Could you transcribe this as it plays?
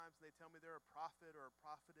tell me they're a prophet or a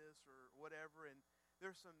prophetess or whatever. And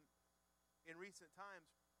there's some, in recent times,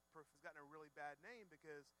 has gotten a really bad name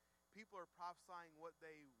because people are prophesying what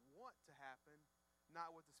they want to happen,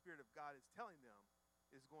 not what the Spirit of God is telling them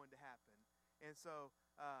is going to happen. And so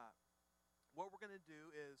what we're going to do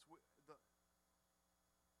is,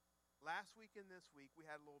 last week and this week, we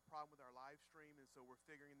had a little problem with our live stream, and so we're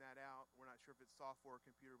figuring that out. We're not sure if it's software or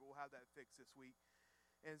computer, but we'll have that fixed this week.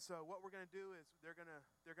 And so what we're going to do is they're going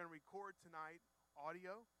to record tonight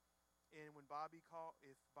audio, and when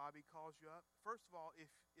if Bobby calls you up, first of all,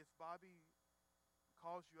 if Bobby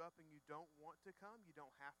calls you up and you don't want to come, you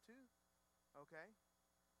don't have to, okay?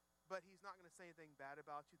 But he's not going to say anything bad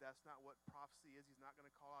about you. That's not what prophecy is. He's not going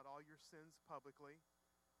to call out all your sins publicly.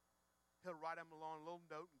 He'll write them along a little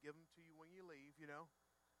note and give them to you when you leave, you know.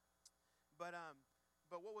 But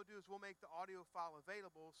what we'll do is we'll make the audio file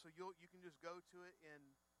available so you can just go to it and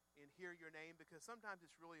hear your name, because sometimes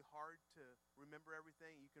it's really hard to remember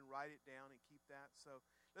everything. You can write it down and keep that. So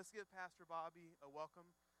let's give Pastor Bobby a welcome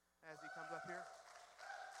as he comes up here.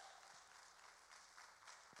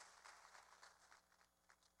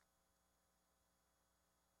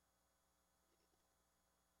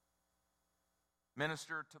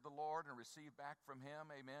 Minister to the Lord and receive back from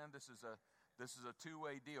Him. Amen. This is a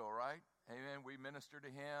two-way deal, right? Amen. We minister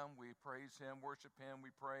to Him, we praise Him, worship Him,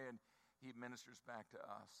 we pray, and He ministers back to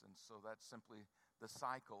us. And so that's simply the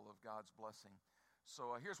cycle of God's blessing.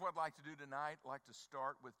 So here's what I'd like to do tonight. I'd like to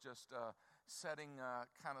start with just setting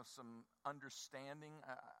kind of some understanding.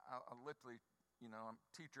 I literally, I'm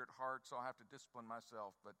a teacher at heart, so I have to discipline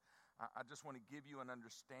myself. But I just want to give you an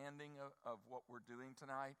understanding of what we're doing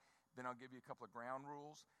tonight. Then I'll give you a couple of ground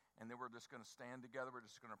rules, and then we're just going to stand together. We're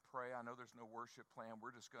just going to pray. I know there's no worship plan.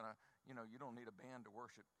 We're just going to, you don't need a band to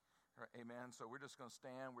worship. Amen. So we're just going to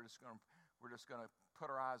stand. We're just going to put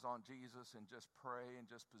our eyes on Jesus and just pray and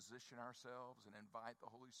just position ourselves and invite the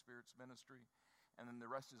Holy Spirit's ministry. And then the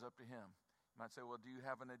rest is up to Him. You might say, well, do you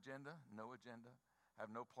have an agenda? No agenda. I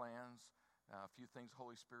have no plans. A few things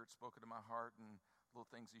Holy Spirit spoke into my heart and little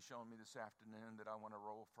things He's shown me this afternoon that I want to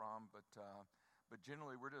roll from. But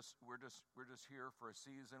generally, we're just here for a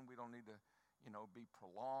season. We don't need to, be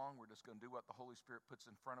prolonged. We're just going to do what the Holy Spirit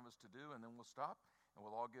puts in front of us to do, and then we'll stop, and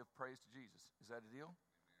we'll all give praise to Jesus. Is that a deal?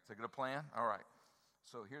 Is that a good plan? All right.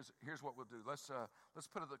 So here's what we'll do. Let's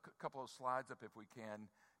put a couple of slides up if we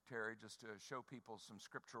can, Terry, just to show people some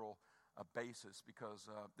scriptural basis,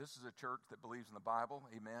 because this is a church that believes in the Bible.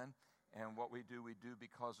 Amen. And what we do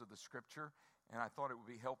because of the Scripture. And I thought it would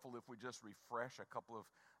be helpful if we just refresh a couple of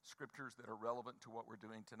scriptures that are relevant to what we're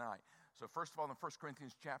doing tonight. So first of all, in 1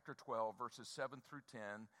 Corinthians chapter 12, verses 7 through 10,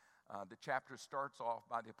 the chapter starts off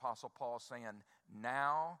by the Apostle Paul saying,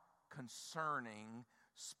 now concerning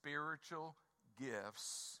spiritual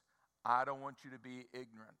gifts, I don't want you to be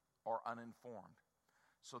ignorant or uninformed.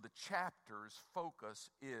 So the chapter's focus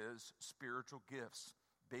is spiritual gifts,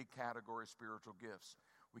 big category of spiritual gifts.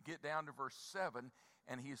 We get down to verse 7,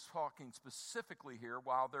 and he's talking specifically here,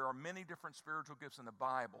 while there are many different spiritual gifts in the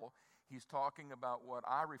Bible, he's talking about what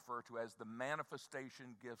I refer to as the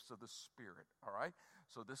manifestation gifts of the Spirit, all right?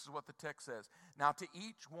 So this is what the text says. Now to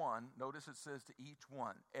each one, notice it says to each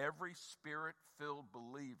one, every Spirit-filled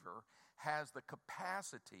believer has the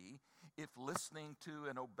capacity, if listening to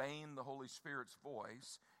and obeying the Holy Spirit's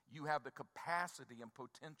voice, you have the capacity and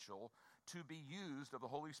potential to be used of the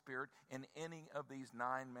Holy Spirit in any of these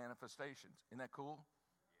 9 manifestations. Isn't that cool?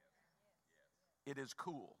 It is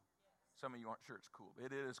cool. Some of you aren't sure it's cool.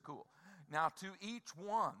 It is cool. Now, to each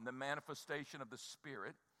one, the manifestation of the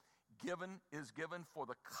Spirit is given for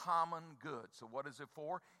the common good. So what is it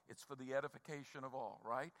for? It's for the edification of all,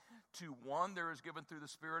 right? To one, there is given through the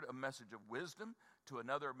Spirit a message of wisdom. To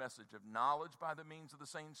another, a message of knowledge by the means of the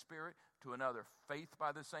same Spirit. To another, faith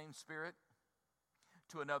by the same Spirit.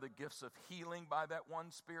 To another, gifts of healing by that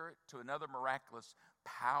one Spirit. To another, miraculous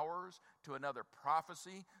powers. To another,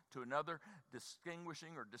 prophecy. To another,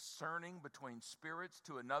 distinguishing or discerning between spirits.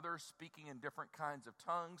 To another, speaking in different kinds of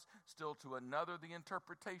tongues. Still to another, the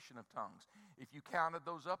interpretation of tongues. If you counted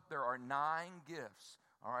those up, there are 9 gifts.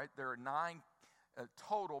 All right, there are 9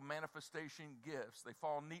 total manifestation gifts. They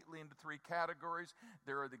fall neatly into 3 categories.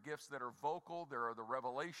 There are the gifts that are vocal, there are the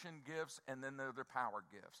revelation gifts, and then there are the power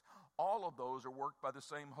gifts. All of those are worked by the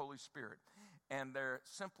same Holy Spirit. And they're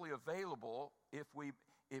simply available if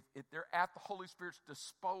they're at the Holy Spirit's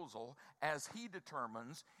disposal as He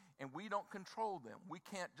determines and we don't control them. We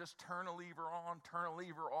can't just turn a lever on, turn a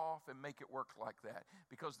lever off, and make it work like that,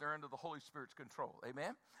 because they're under the Holy Spirit's control.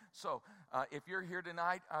 Amen? So if you're here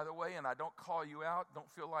tonight, either way, and I don't call you out, don't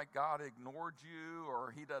feel like God ignored you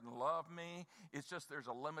or he doesn't love me. It's just there's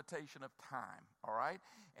a limitation of time, all right?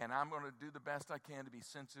 And I'm going to do the best I can to be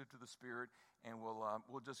sensitive to the Spirit, and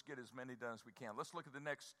we'll just get as many done as we can. Let's look at the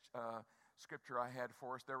next scripture I had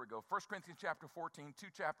for us. There we go. 1 Corinthians chapter 14, 2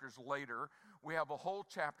 chapters later, we have a whole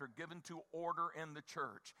chapter given to order in the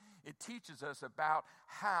church. It teaches us about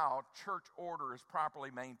how church order is properly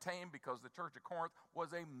maintained, because the church of Corinth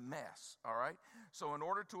was a mess, all right? So in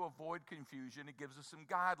order to avoid confusion, it gives us some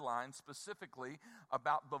guidelines specifically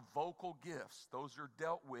about the vocal gifts. Those are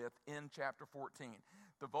dealt with in chapter 14.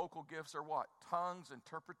 The vocal gifts are what? Tongues,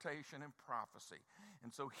 interpretation, and prophecy.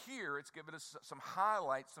 And so here it's given us some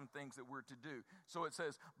highlights, some things that we're to do. So it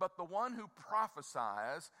says, but the one who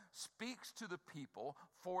prophesies speaks to the people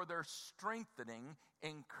for their strengthening,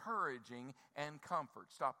 encouraging, and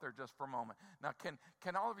comfort. Stop there just for a moment. Now,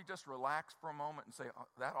 can all of you just relax for a moment and say, oh,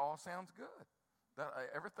 that all sounds good.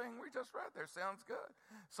 Everything we just read there sounds good.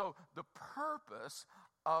 So the purpose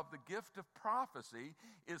of the gift of prophecy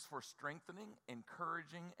is for strengthening,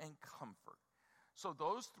 encouraging, and comfort. So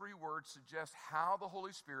those three words suggest how the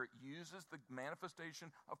Holy Spirit uses the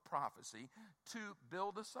manifestation of prophecy to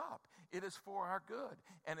build us up. It is for our good.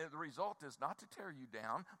 And the result is not to tear you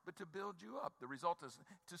down, but to build you up. The result is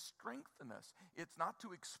to strengthen us. It's not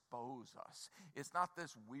to expose us. It's not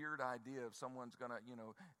this weird idea of someone's going to,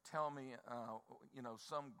 tell me,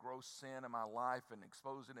 some gross sin in my life and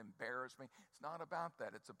expose it, embarrass me. It's not about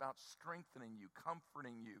that. It's about strengthening you,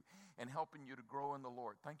 comforting you, and helping you to grow in the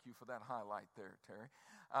Lord. Thank you for that highlight there, Terry.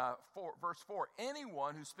 Verse 4,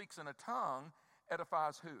 anyone who speaks in a tongue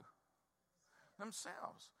edifies who?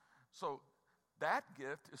 Themselves. So that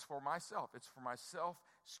gift is for myself. It's for my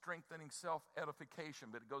self-strengthening, self-edification.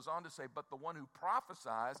 But it goes on to say, but the one who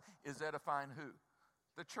prophesies is edifying who?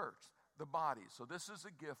 The church, the body. So this is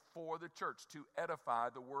a gift for the church to edify.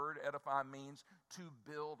 The word edify means to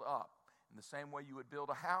build up. In the same way you would build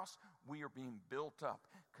a house, we are being built up,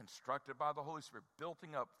 constructed by the Holy Spirit,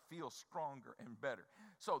 building up, feel stronger and better.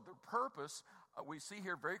 So the purpose, we see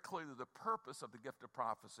here very clearly the purpose of the gift of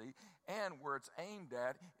prophecy, and where it's aimed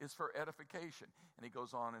at is for edification. And he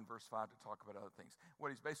goes on in verse 5 to talk about other things. What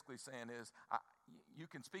he's basically saying is, you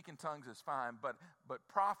can speak in tongues is fine, but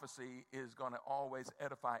prophecy is going to always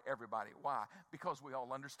edify everybody. Why? Because we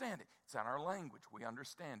all understand it. It's in our language. We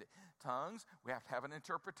understand it. Tongues, we have to have an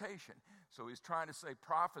interpretation. So he's trying to say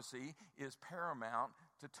prophecy is paramount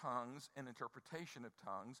to tongues and interpretation of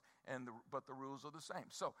tongues, but the rules are the same.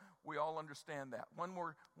 So we all understand that. One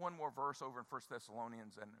more verse over in 1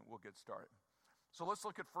 Thessalonians, and we'll get started. So let's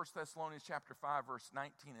look at 1 Thessalonians chapter 5, verse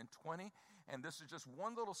 19 and 20. And this is just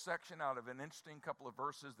one little section out of an interesting couple of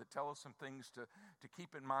verses that tell us some things to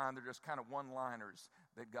keep in mind. They're just kind of one-liners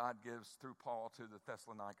that God gives through Paul to the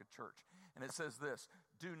Thessalonica church. And it says this,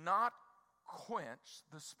 do not quench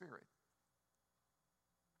the Spirit.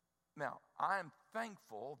 Now, I am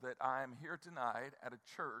thankful that I am here tonight at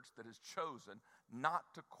a church that has chosen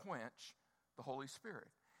not to quench the Holy Spirit.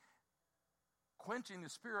 Quenching the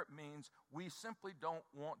Spirit means we simply don't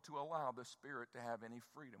want to allow the Spirit to have any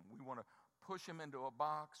freedom. We want to push him into a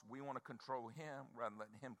box. We want to control him rather than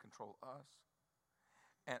letting him control us.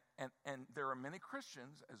 And there are many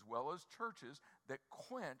Christians as well as churches that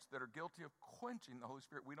are guilty of quenching the Holy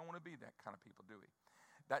Spirit. We don't want to be that kind of people, do we?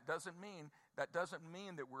 That doesn't mean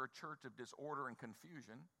that we're a church of disorder and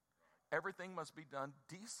confusion. Everything must be done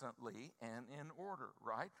decently and in order,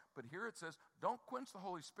 right? But here it says, don't quench the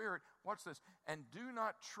Holy Spirit. Watch this. And do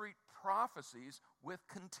not treat prophecies with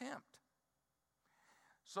contempt.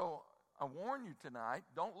 So I warn you tonight,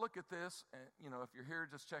 don't look at this. If you're here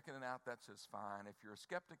just checking it out, that's just fine. If you're a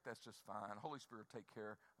skeptic, that's just fine. Holy Spirit will take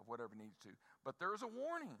care of whatever needs to. But there is a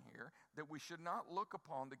warning here that we should not look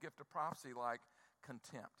upon the gift of prophecy like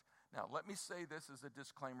contempt. Now, let me say this as a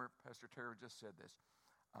disclaimer. Pastor Terry just said this.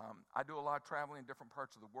 I do a lot of traveling in different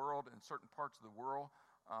parts of the world. In certain parts of the world,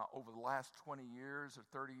 over the last 20 years or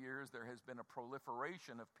 30 years, there has been a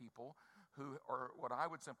proliferation of people who are what I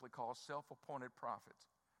would simply call self-appointed prophets.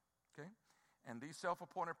 Okay? And these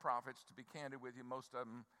self-appointed prophets, to be candid with you, most of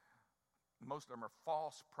them are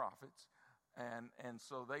false prophets. And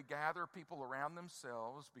so they gather people around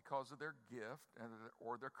themselves because of their gift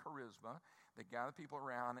or their charisma. They gather people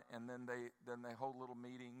around, and then they hold little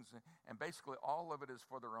meetings, and basically all of it is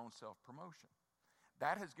for their own self-promotion.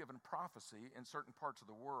 That has given prophecy in certain parts of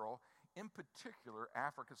the world. In particular,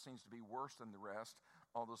 Africa seems to be worse than the rest.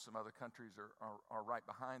 although some other countries are right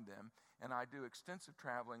behind them. And I do extensive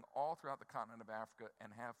traveling all throughout the continent of Africa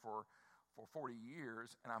and have for 40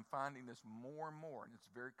 years, and I'm finding this more and more, and it's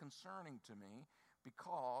very concerning to me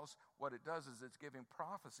because what it does is it's giving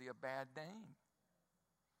prophecy a bad name.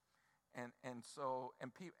 And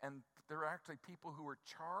there are actually people who are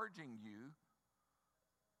charging you.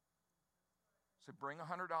 So bring a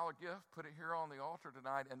 $100 gift, put it here on the altar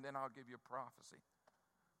tonight, and then I'll give you a prophecy.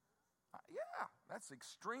 Yeah, that's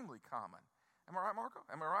extremely common. Am I right, Marco?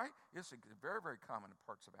 Am I right? It's very, very common in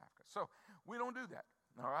parts of Africa. So we don't do that,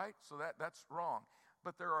 all right? So that's wrong.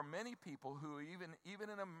 But there are many people who, even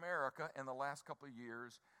in America in the last couple of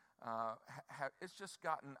years, it's just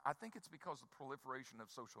gotten, I think it's because of the proliferation of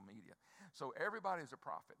social media. So everybody's a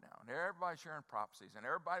prophet now, and everybody's sharing prophecies, and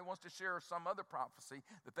everybody wants to share some other prophecy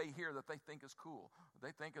that they hear that they think is cool.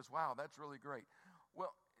 They think is, wow, that's really great.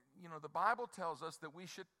 Well, the Bible tells us that we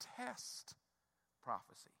should test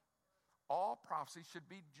prophecy. All prophecy should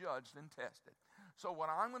be judged and tested. So what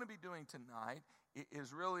I'm going to be doing tonight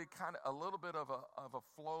is really kind of a little bit of a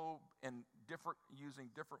flow in using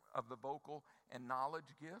different of the vocal and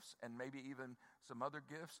knowledge gifts, and maybe even some other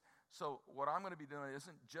gifts. So what I'm going to be doing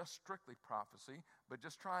isn't just strictly prophecy, but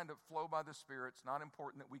just trying to flow by the Spirit. It's not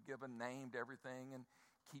important that we give a name to everything and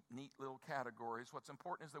keep neat little categories. What's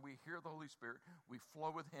important is that we hear the Holy Spirit, we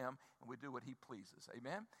flow with Him, and we do what He pleases.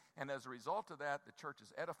 Amen? And as a result of that, the church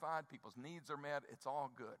is edified, people's needs are met, it's all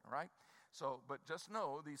good, right? So, but just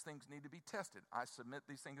know these things need to be tested. I submit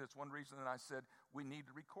these things. That's one reason that I said we need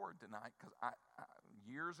to record tonight, because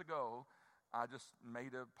years ago, I just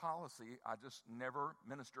made a policy. I just never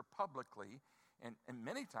minister publicly, and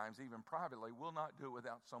many times, even privately, will not do it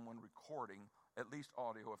without someone recording, at least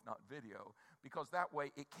audio, if not video, because that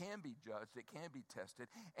way it can be judged, it can be tested,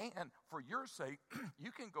 and for your sake,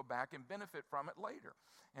 you can go back and benefit from it later.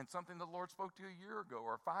 And something the Lord spoke to you a year ago,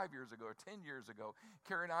 or 5 years ago, or 10 years ago.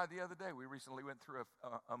 Carrie and I, the other day, we recently went through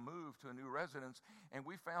a move to a new residence, and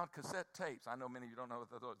we found cassette tapes. I know many of you don't know what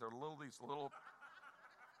they're these little...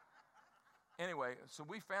 Anyway, so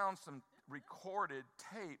we found some recorded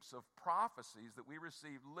tapes of prophecies that we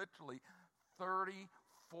received literally 30,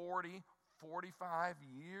 40, 45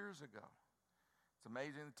 years ago. It's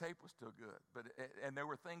amazing the tape was still good. And there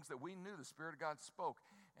were things that we knew the Spirit of God spoke,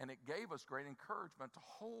 and it gave us great encouragement to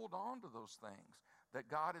hold on to those things that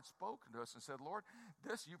God had spoken to us and said, Lord,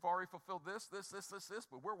 you've already fulfilled this,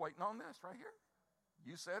 but we're waiting on this right here.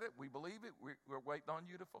 You said it, we believe it, we're waiting on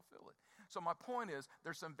you to fulfill it. So my point is,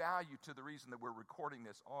 there's some value to the reason that we're recording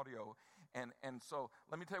this audio. And so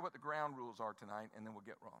let me tell you what the ground rules are tonight, and then we'll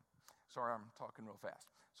get rolling. Sorry, I'm talking real fast.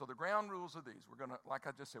 So the ground rules are these. We're going to, like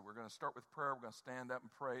I just said, we're going to start with prayer. We're going to stand up and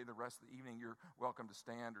pray. The rest of the evening, you're welcome to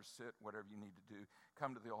stand or sit, whatever you need to do.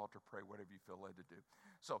 Come to the altar, pray, whatever you feel led to do.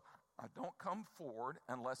 So don't come forward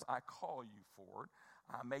unless I call you forward.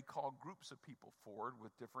 I may call groups of people forward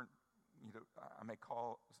with different, I may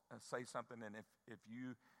say something, and if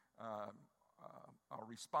you are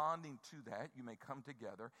responding to that, you may come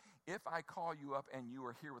together. If I call you up and you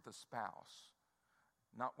are here with a spouse,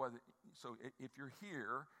 if you're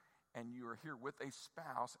here and you are here with a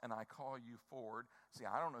spouse and I call you forward, see,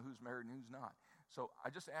 I don't know who's married and who's not. So I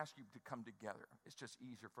just ask you to come together. It's just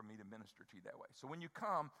easier for me to minister to you that way. So when you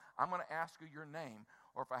come, I'm going to ask you your name,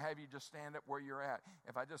 or if I have you just stand up where you're at.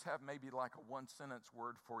 If I just have maybe like a one-sentence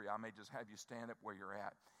word for you, I may just have you stand up where you're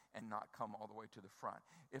at and not come all the way to the front.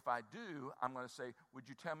 If I do, I'm going to say,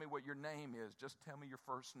 would you tell me what your name is? Just tell me your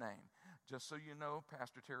first name. Just so you know,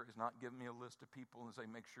 Pastor Terry is not giving me a list of people and say,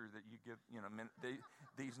 make sure that you give,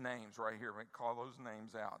 these names right here, call those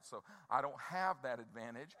names out. So I don't have that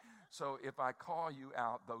advantage. So if I call you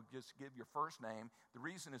out, though, just give your first name. The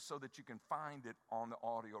reason is so that you can find it on the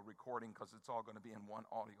audio recording, because it's all going to be in one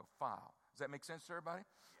audio file. Does that make sense to everybody?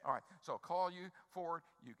 Yeah. All right, so I'll call you forward.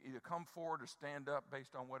 You either come forward or stand up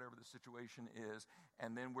based on whatever the situation is,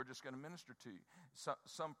 and then we're just going to minister to you.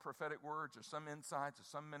 Some prophetic words or some insights or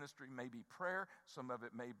some ministry may be prayer. Some of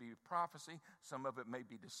it may be prophecy. Some of it may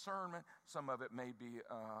be discernment. Some of it may be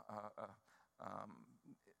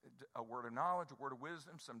a word of knowledge, a word of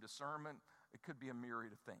wisdom, some discernment. It could be a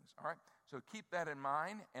myriad of things, all right? So keep that in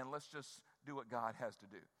mind, and let's just do what God has to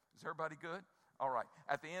do. Is everybody good? All right.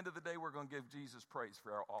 At the end of the day, we're going to give Jesus praise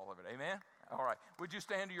for all of it. Amen? All right. Would you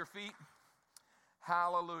stand to your feet?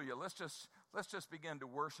 Hallelujah. Let's just begin to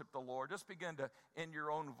worship the Lord. Just begin to, in your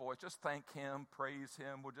own voice, just thank Him, praise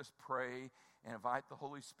Him. We'll just pray and invite the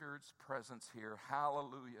Holy Spirit's presence here.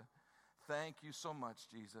 Hallelujah. Thank you so much,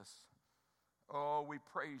 Jesus. Oh, we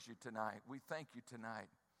praise you tonight. We thank you tonight.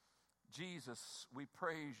 Jesus, we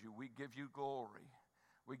praise you. We give you glory.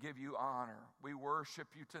 We give you honor. We worship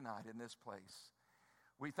you tonight in this place.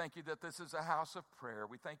 We thank you that this is a house of prayer.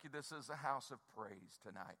 We thank you this is a house of praise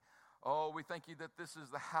tonight. Oh, we thank you that this is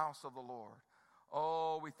the house of the Lord.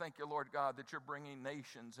 Oh, we thank you, Lord God, that you're bringing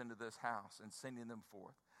nations into this house and sending them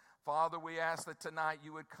forth. Father, we ask that tonight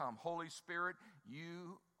you would come. Holy Spirit,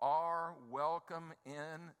 you are welcome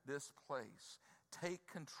in this place. Take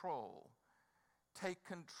control. Take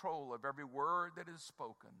control of every word that is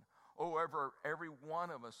spoken. Oh, every one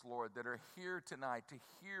of us, Lord, that are here tonight to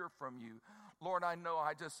hear from you. Lord, I know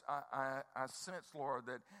I sense, Lord,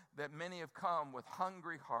 that many have come with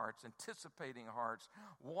hungry hearts, anticipating hearts,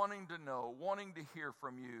 wanting to know, wanting to hear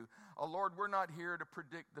from you. Lord, we're not here to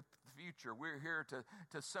predict the future. We're here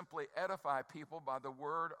to simply edify people by the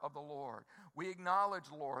word of the Lord. We acknowledge,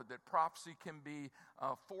 Lord, that prophecy can be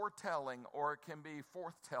foretelling or it can be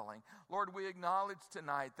forthtelling. Lord, we acknowledge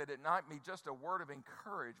tonight that it might be just a word of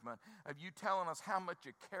encouragement of you telling us how much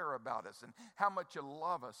you care about us and how much you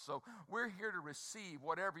love us. So we're here to receive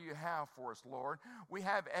whatever you have for us, Lord. We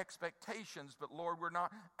have expectations, but Lord, we're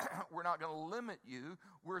not going to limit you.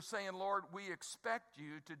 We're saying, Lord, we expect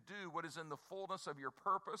you to do what is in the fullness of your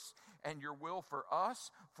purpose and your will for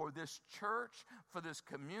us, for this church, for this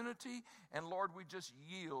community. And Lord, we just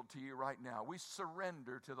yield to you right now. We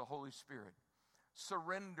surrender to the Holy Spirit.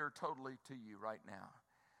 Surrender totally to you right now.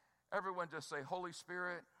 Everyone just say, Holy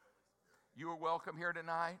Spirit, you are welcome here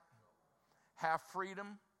tonight. Have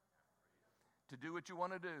freedom to do what you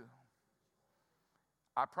want to do.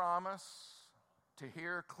 I promise to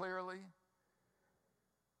hear clearly,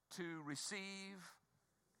 to receive,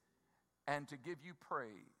 and to give you praise.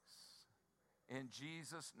 In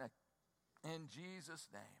Jesus' name. In Jesus'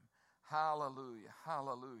 name. Hallelujah.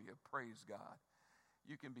 Hallelujah. Praise God.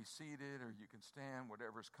 You can be seated or you can stand,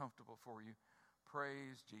 whatever is comfortable for you.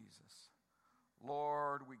 Praise Jesus.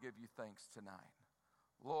 Lord, we give you thanks tonight.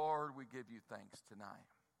 Lord, we give you thanks tonight.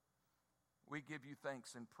 We give you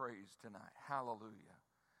thanks and praise tonight. Hallelujah.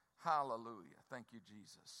 Hallelujah. Thank you,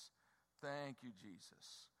 Jesus. Thank you,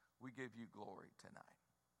 Jesus. We give you glory tonight.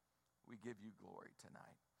 We give you glory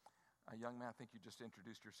tonight. Young man, I think you just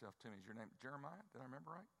introduced yourself to me. Is your name Jeremiah? Did I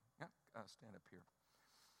remember right? Yeah. Stand up here.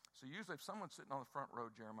 So usually if someone's sitting on the front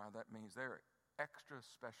row, Jeremiah, that means they're extra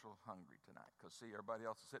special hungry tonight. Because see, everybody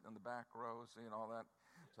else is sitting in the back row, seeing all that.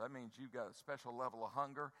 So that means you've got a special level of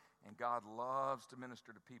hunger, and God loves to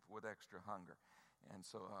minister to people with extra hunger. And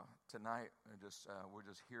so tonight, we'll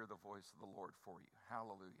just hear the voice of the Lord for you.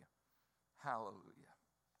 Hallelujah. Hallelujah.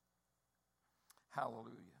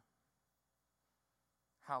 Hallelujah.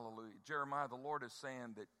 Hallelujah. Jeremiah, the Lord is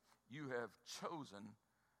saying that you have chosen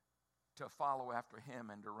to follow after him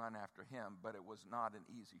and to run after him, but it was not an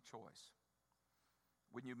easy choice.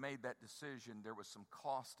 When you made that decision, there was some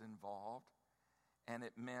cost involved, and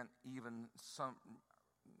it meant even some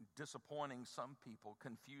disappointing some people,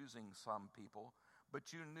 confusing some people,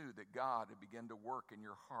 but you knew that God had begun to work in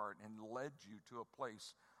your heart and led you to a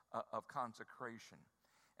place of consecration.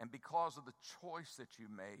 And because of the choice that you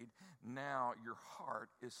made, now your heart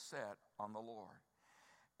is set on the Lord.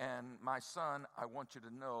 And my son, I want you to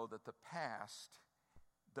know that the past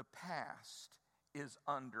is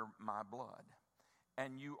under my blood.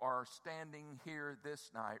 And you are standing here this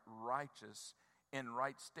night righteous in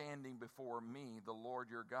right standing before me, the Lord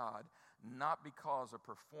your God, not because of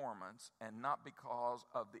performance and not because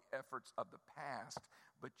of the efforts of the past,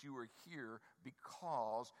 but you are here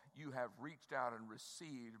because you have reached out and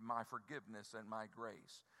received my forgiveness and my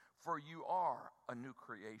grace. For you are a new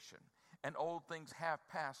creation, and old things have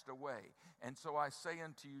passed away. And so I say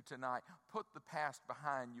unto you tonight, put the past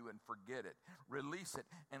behind you and forget it. Release it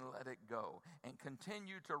and let it go. And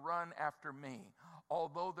continue to run after me.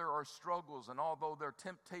 Although there are struggles and although there are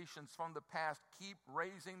temptations from the past, keep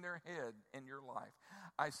raising their head in your life.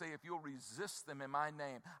 I say if you'll resist them in my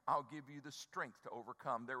name, I'll give you the strength to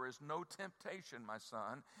overcome. There is no temptation, my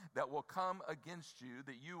son, that will come against you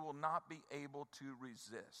that you will not be able to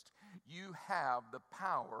resist. You have the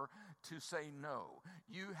power to say no.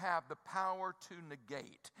 You have the power to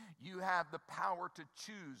negate. You have the power to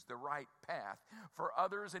choose the right path. For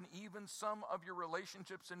others and even some of your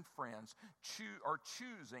relationships and friends are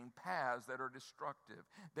choosing paths that are destructive.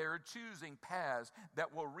 They are choosing paths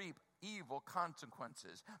that will reap evil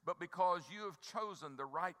consequences. But because you have chosen the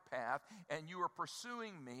right path and you are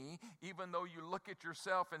pursuing me, even though you look at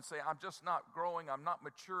yourself and say, I'm just not growing, I'm not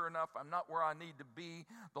mature enough, I'm not where I need to be,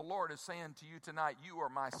 the Lord is saying to you tonight, you are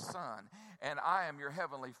my son, and I am your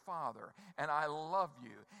heavenly Father, and I love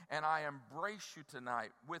you, and I embrace you tonight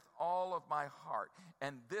with all of my heart.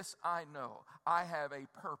 And this I know, I have a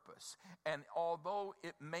purpose. And although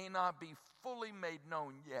it may not be fully made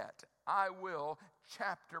known yet, I will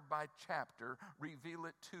chapter by chapter, reveal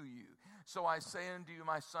it to you. So I say unto you,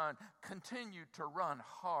 my son, continue to run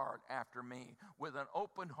hard after me with an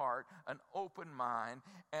open heart, an open mind,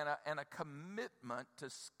 and a commitment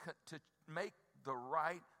to make the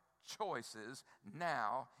right choices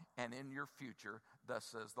now and in your future, thus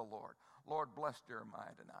says the Lord. Lord, bless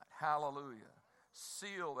Jeremiah tonight. Hallelujah.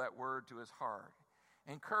 Seal that word to his heart.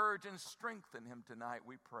 Encourage and strengthen him tonight,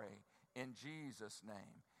 we pray, in Jesus'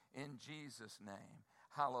 name. In Jesus' name.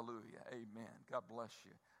 Hallelujah. Amen. God bless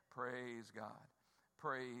you. Praise God.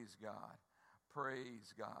 Praise God.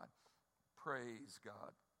 Praise God. Praise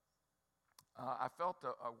God. I felt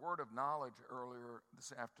a word of knowledge earlier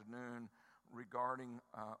this afternoon regarding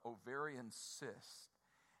ovarian cysts.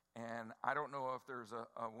 And I don't know if there's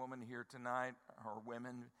a woman here tonight or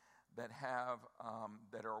women that have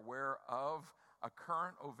that are aware of a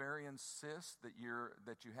current ovarian cyst that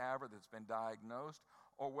you have or that's been diagnosed,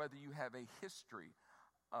 or whether you have a history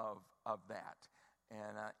of that.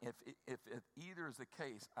 And if either is the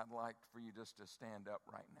case, I'd like for you just to stand up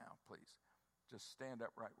right now, please. Just stand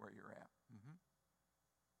up right where you're at. Mm-hmm.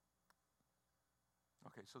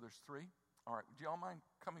 Okay, so there's 3. All right, do y'all mind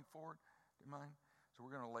coming forward? Do you mind? So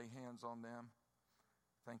we're going to lay hands on them.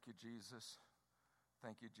 Thank you, Jesus.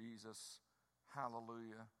 Thank you, Jesus.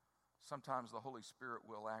 Hallelujah. Sometimes the Holy Spirit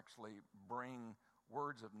will actually bring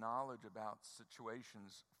words of knowledge about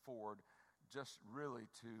situations forward, just really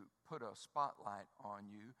to put a spotlight on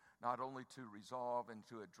you, not only to resolve and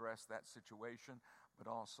to address that situation, but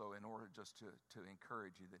also in order just to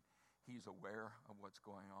encourage you that he's aware of what's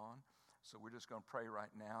going on. So we're just going to pray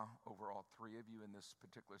right now over all 3 of you in this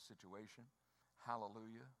particular situation.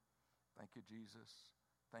 Hallelujah. Thank you, Jesus.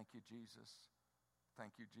 Thank you, Jesus.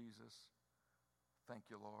 Thank you, Jesus. Thank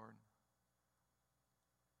you, Lord.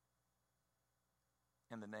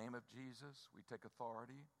 In the name of Jesus, we take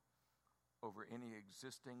authority over any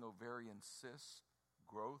existing ovarian cysts,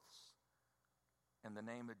 growths. In the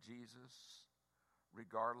name of Jesus,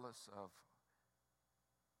 regardless of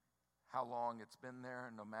how long it's been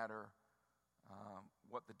there, no matter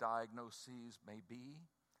what the diagnoses may be,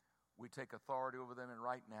 we take authority over them. And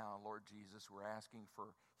right now, Lord Jesus, we're asking for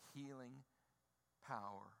healing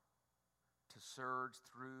power to surge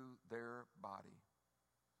through their body.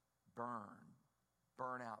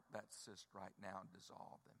 Burn out that cyst right now and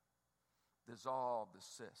dissolve them. Dissolve the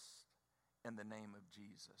cyst in the name of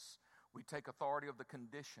Jesus. We take authority of the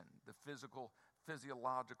condition, the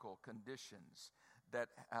physiological conditions that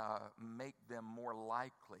make them more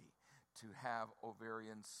likely to have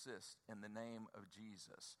ovarian cysts in the name of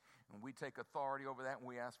Jesus. And we take authority over that, and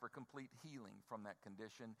we ask for complete healing from that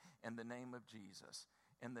condition in the name of Jesus.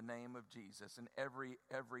 In the name of Jesus. And every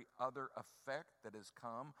other effect that has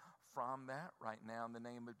come from that right now in the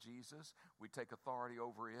name of Jesus, we take authority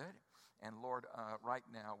over it. And Lord, right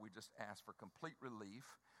now we just ask for complete relief.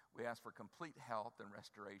 We ask for complete health and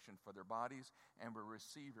restoration for their bodies, and we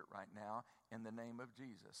receive it right now in the name of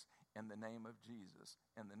Jesus. In the name of Jesus.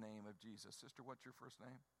 In the name of Jesus. Sister, what's your first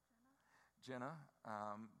name? Jenna.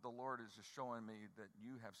 The Lord is just showing me that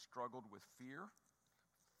you have struggled with fear.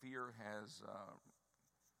 Fear has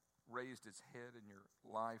raised its head in your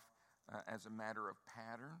life as a matter of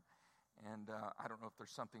pattern. And I don't know if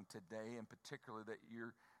there's something today in particular that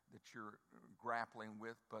you're grappling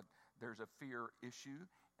with, but there's a fear issue,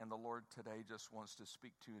 and the Lord today just wants to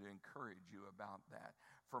speak to you to encourage you about that.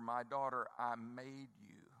 For my daughter, I made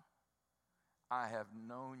you. I have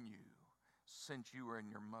known you since you were in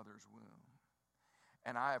your mother's womb.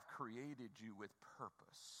 And I have created you with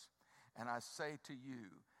purpose. And I say to you,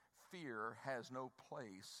 fear has no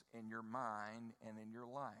place in your mind and in your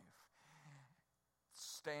life.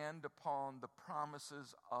 Stand upon the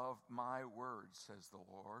promises of my word, says the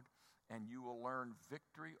Lord, and you will learn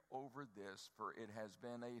victory over this, for it has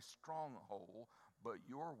been a stronghold, but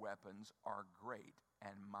your weapons are great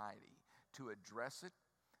and mighty to address it,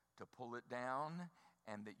 to pull it down,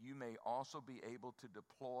 and that you may also be able to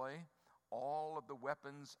deploy all of the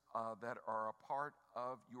weapons that are a part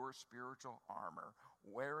of your spiritual armor.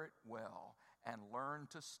 Wear it well and learn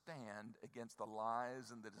to stand against the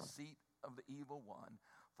lies and the deceit of the evil one,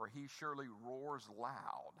 for he surely roars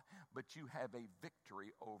loud, but you have a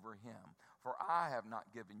victory over him. For I have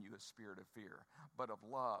not given you a spirit of fear, but of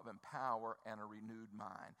love and power and a renewed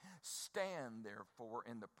mind. Stand therefore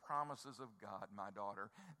in the promises of God, my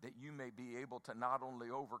daughter, that you may be able to not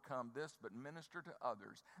only overcome this, but minister to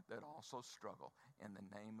others that also struggle, in the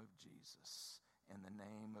name of Jesus. In the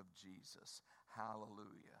name of Jesus.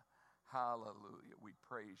 Hallelujah. Hallelujah. We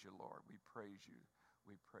praise you, Lord. We praise you.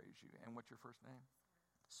 We praise you. And what's your first name?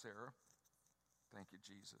 Sarah. Thank you,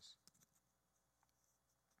 Jesus.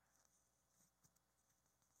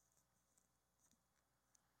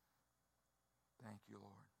 you,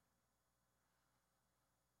 Lord.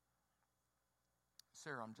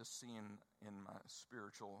 Sarah, I'm just seeing in my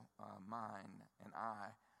spiritual mind and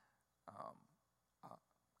eye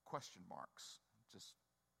question marks just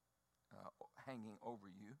hanging over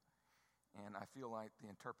you. And I feel like the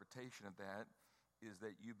interpretation of that is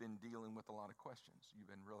that you've been dealing with a lot of questions.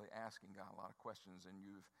 You've been really asking God a lot of questions, and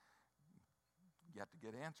you've got to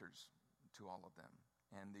get answers to all of them.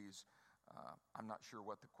 And these, I'm not sure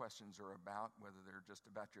what the questions are about, whether they're just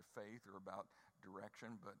about your faith or about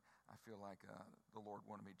direction, but I feel like the Lord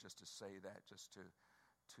wanted me just to say that, just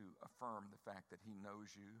to affirm the fact that He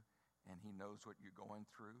knows you, and He knows what you're going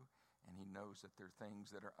through, and He knows that there are things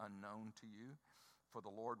that are unknown to you. For the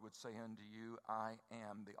Lord would say unto you, I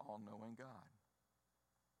am the all-knowing God.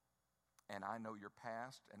 And I know your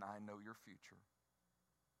past, and I know your future.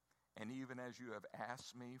 And even as you have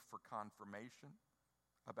asked me for confirmation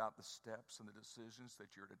about the steps and the decisions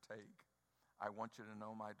that you're to take, I want you to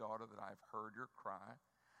know, my daughter, that I've heard your cry,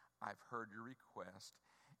 I've heard your request,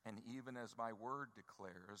 and even as my word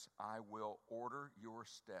declares, I will order your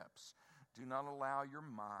steps. Do not allow your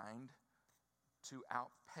mind to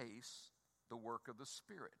outpace the work of the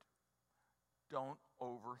Spirit. Don't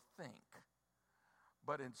overthink,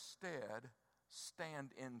 but instead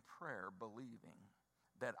stand in prayer, believing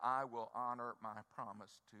that I will honor my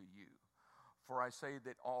promise to you. For I say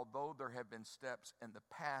that although there have been steps in the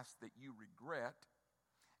past that you regret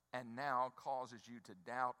and now causes you to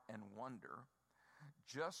doubt and wonder,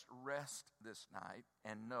 just rest this night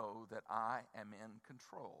and know that I am in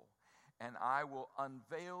control. And I will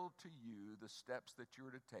unveil to you the steps that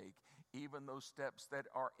you're to take, even those steps that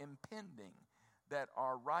are impending, that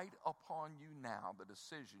are right upon you now, the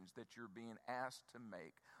decisions that you're being asked to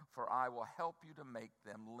make. For I will help you to make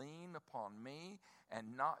them. Lean upon me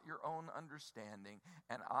and not your own understanding,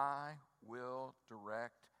 and I will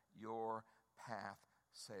direct your path,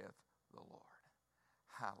 saith the Lord.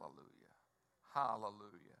 Hallelujah.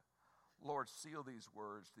 Hallelujah. Lord, seal these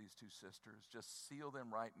words, these two sisters. Just seal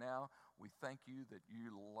them right now. We thank you that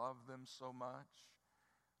you love them so much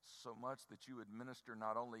that you administer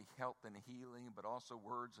not only health and healing, but also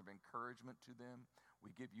words of encouragement to them.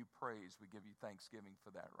 We give you praise. We give you thanksgiving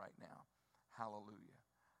for that right now. Hallelujah.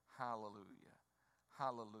 Hallelujah.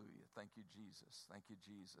 Hallelujah. Thank you, Jesus. Thank you,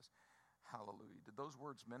 Jesus. Hallelujah. Did those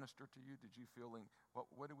words minister to you? Did you feel,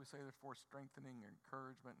 what did we say there for? Strengthening,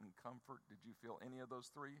 encouragement, and comfort. Did you feel any of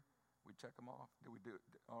those three? We check them off? Did we do it?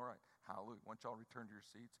 All right. Hallelujah. Once y'all return to your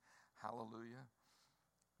seats. Hallelujah.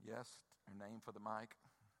 Yes. Your name for the mic.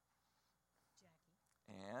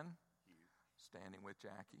 Jackie. And standing with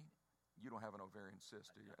Jackie. You don't have an ovarian cyst,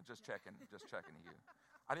 do you? Just checking you.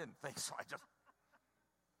 I didn't think so.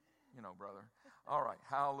 Brother. All right.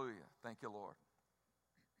 Hallelujah. Thank you, Lord.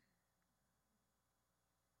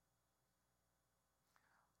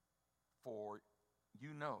 For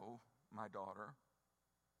you know, my daughter,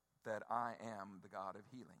 that I am the God of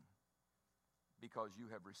healing, because you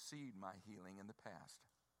have received my healing in the past.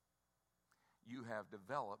 You have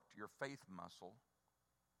developed your faith muscle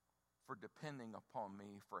for depending upon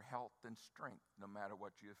me for health and strength no matter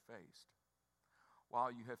what you have faced.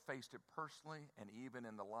 While you have faced it personally and even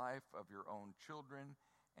in the life of your own children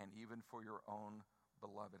and even for your own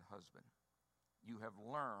beloved husband, you have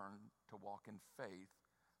learned to walk in faith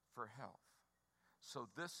for health. So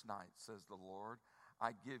this night, says the Lord,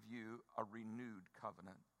 I give you a renewed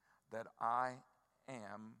covenant that I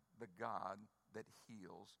am the God that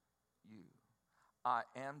heals you. I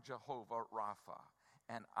am Jehovah Rapha,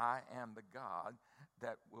 and I am the God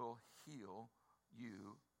that will heal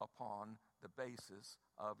you upon the basis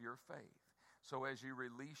of your faith. So as you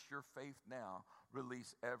release your faith now,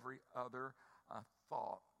 release every other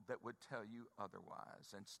thought that would tell you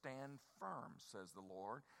otherwise. And stand firm, says the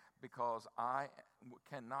Lord, because I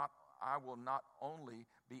will not only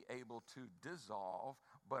be able to dissolve,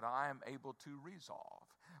 but I am able to resolve.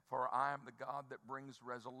 For I am the God that brings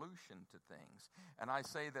resolution to things. And I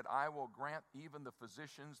say that I will grant even the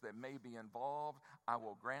physicians that may be involved, I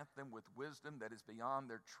will grant them with wisdom that is beyond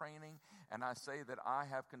their training. And I say that I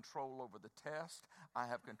have control over the test. I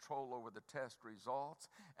have control over the test results.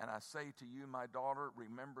 And I say to you, my daughter,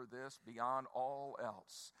 remember this beyond all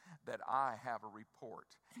else, that I have a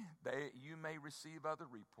report. You may receive other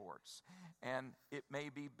reports, and it may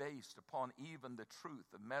be based upon even the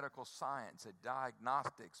truth of medical science and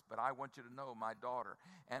diagnostics. But I want you to know, my daughter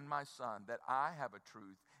and my son, that I have a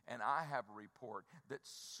truth and I have a report that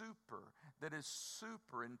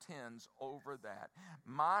superintends over that.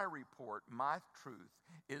 My report, my truth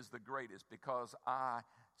is the greatest, because I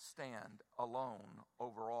stand alone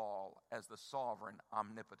over all as the sovereign,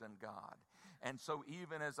 omnipotent God. And so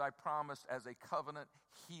even as I promised as a covenant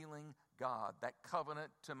healing God, that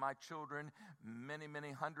covenant to my children many,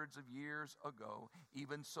 many hundreds of years ago,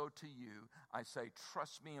 even so to you, I say,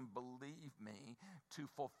 trust me and believe me to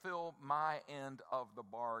fulfill my end of the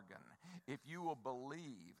bargain. If you will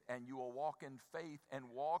believe and you will walk in faith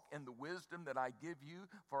and walk in the wisdom that I give you,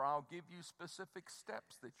 for I'll give you specific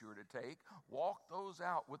steps that you're to take, walk those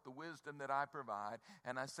out with the wisdom that I provide,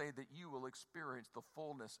 and I say that you will experience the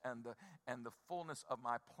fullness and the fullness of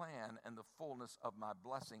my plan and the fullness of my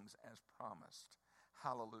blessings as promised.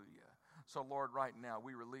 Hallelujah. So Lord, right now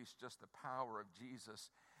we release just the power of Jesus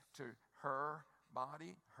to her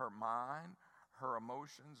body, her mind, her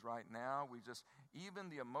emotions right now. We just, even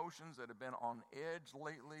the emotions that have been on edge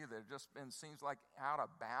lately, they've just been, seems like out of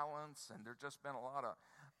balance, and there's just been a lot of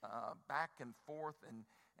back and forth,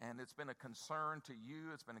 and it's been a concern to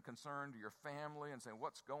you, it's been a concern to your family, and saying,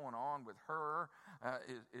 what's going on with her?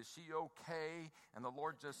 Is she okay? And the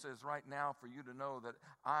Lord just says right now for you to know that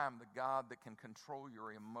I am the God that can control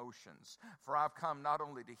your emotions. For I've come not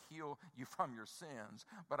only to heal you from your sins,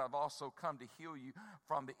 but I've also come to heal you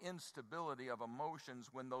from the instability of emotions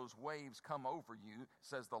when those waves come over you,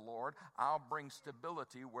 says the Lord. I'll bring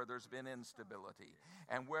stability where there's been instability.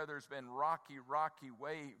 And where there's been rocky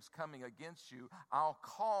waves coming against you, I'll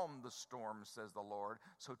calm the storm, says the Lord.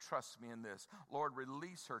 So trust me in this. Lord,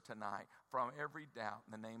 release her tonight from every doubt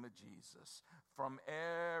in the name of Jesus, from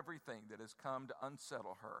everything that has come to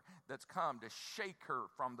unsettle her, that's come to shake her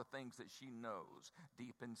from the things that she knows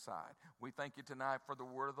deep inside. We thank you tonight for the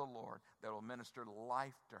word of the Lord that will minister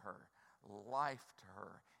life to her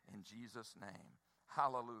in Jesus' name.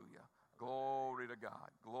 Hallelujah. Glory to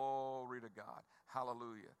God. Glory to God.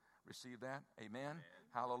 Hallelujah. Receive that? Amen? Amen.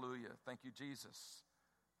 Hallelujah. Thank you, Jesus.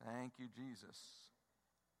 Thank you, Jesus.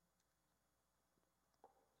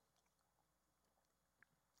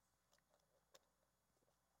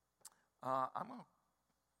 I'm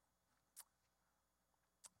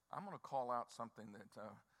going to call out something that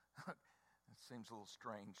it seems a little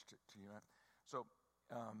strange to you. So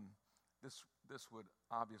this would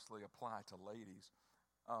obviously apply to ladies.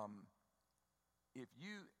 If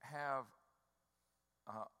you have,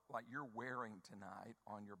 like you're wearing tonight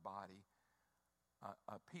on your body,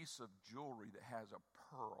 a piece of jewelry that has a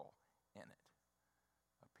pearl in it,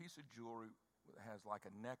 a piece of jewelry that has like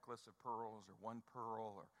a necklace of pearls or one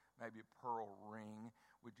pearl or maybe a pearl ring,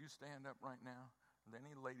 would you stand up right now? Are there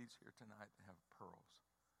any ladies here tonight that have pearls?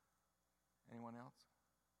 Anyone else?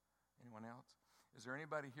 Anyone else? Is there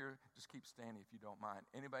anybody here, just keep standing if you don't mind,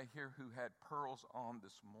 anybody here who had pearls on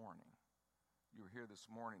this morning? You were here this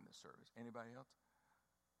morning, this service. Anybody else?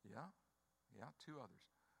 Yeah? Yeah, 2 others.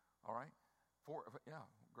 All right. 4, yeah,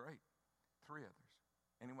 great. 3 others.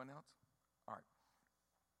 Anyone else? All right.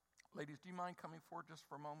 Ladies, do you mind coming forward just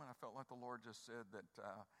for a moment? I felt like the Lord just said that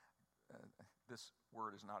this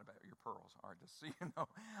word is not about your pearls. All right, just so you know.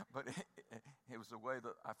 But it was the way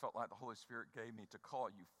that I felt like the Holy Spirit gave me to call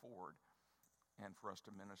you forward and for us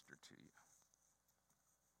to minister to you.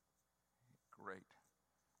 Great.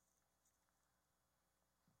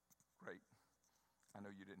 Great. I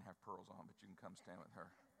know you didn't have pearls on, but you can come stand with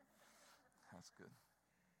her. That's good.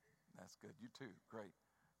 That's good. You too. Great.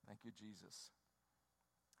 Thank you, Jesus.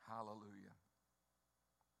 Hallelujah.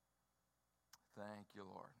 Thank you,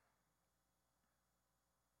 Lord.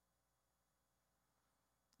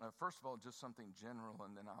 First of all, just something general,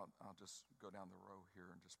 and then I'll just go down the row here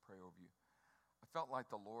and just pray over you. I felt like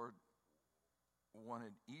the Lord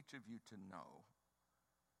wanted each of you to know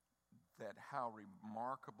that how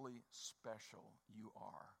remarkably special you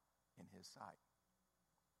are in His sight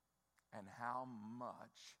and how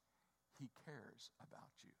much He cares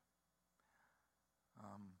about you.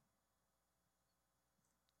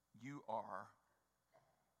 You are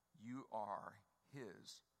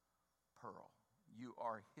His pearl. You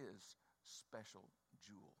are His special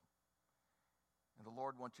jewel. And the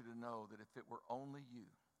Lord wants you to know that if it were only you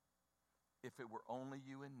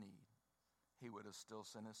in need, He would have still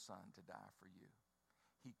sent His Son to die for you.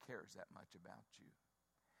 He cares that much about you.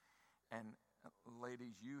 And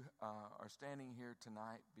ladies, you are standing here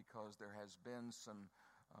tonight because there has been some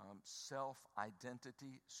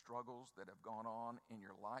self-identity struggles that have gone on in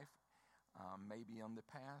your life, maybe in the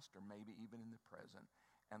past or maybe even in the present.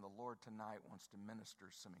 And the Lord tonight wants to minister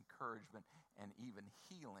some encouragement and even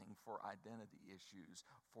healing for identity issues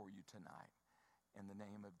for you tonight in the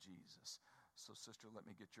name of Jesus. So, sister, let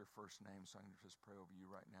me get your first name so I can just pray over you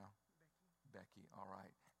right now. Becky, all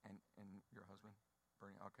right. And your husband?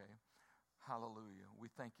 Bernie, okay. Hallelujah. We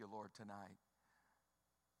thank you, Lord, tonight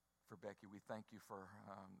for Becky. We thank you for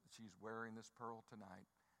she's wearing this pearl tonight,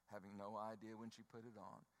 having no idea when she put it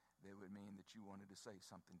on that it would mean that you wanted to say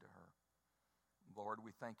something to her. Lord,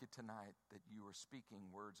 we thank you tonight that you are speaking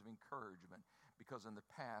words of encouragement, because in the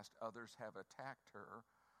past others have attacked her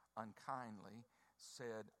unkindly,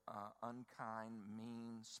 said unkind,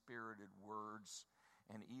 mean-spirited words,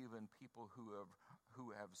 and even people who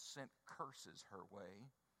have sent curses her way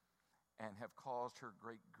and have caused her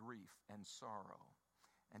great grief and sorrow.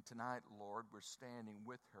 And tonight, Lord, we're standing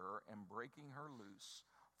with her and breaking her loose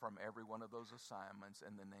from every one of those assignments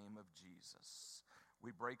in the name of Jesus. We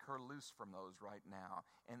break her loose from those right now.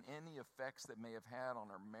 And any effects that may have had on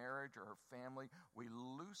her marriage or her family, we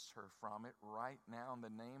loose her from it right now in the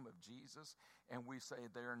name of Jesus. And we say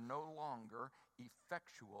they are no longer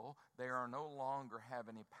effectual. They are no longer have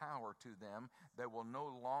any power to them. They will no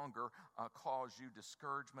longer cause you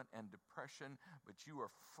discouragement and depression, but you are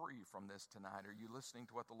free from this tonight. Are you listening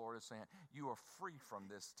to what the Lord is saying? You are free from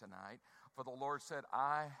this tonight. For the Lord said,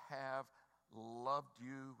 I have loved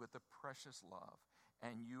you with a precious love,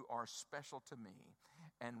 and you are special to me.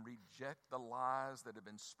 And reject the lies that have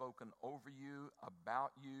been spoken over you,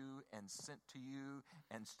 about you, and sent to you,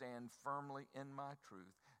 and stand firmly in my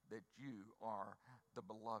truth that you are the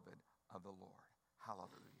beloved of the Lord.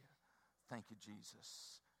 Hallelujah. Thank you,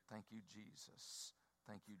 Jesus. Thank you, Jesus.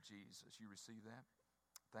 Thank you, Jesus. You receive that?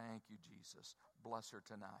 Thank you, Jesus. Bless her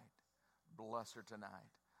tonight. Bless her tonight.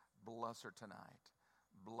 Bless her tonight.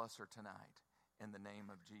 Bless her tonight. In the name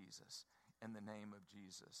of Jesus. In the name of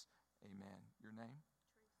Jesus. Amen. Your name?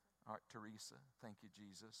 Teresa. All right, Teresa. Thank you,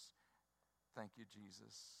 Jesus. Thank you,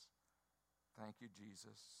 Jesus. Thank you,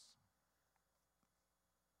 Jesus.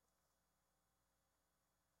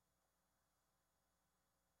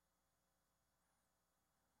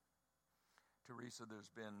 Teresa, there's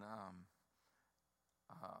been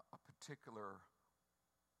a particular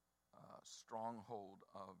stronghold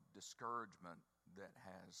of discouragement that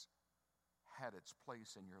has had its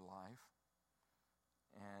place in your life,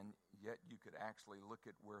 and yet you could actually look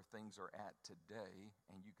at where things are at today,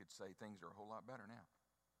 and you could say things are a whole lot better now.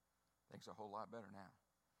 Things are a whole lot better now.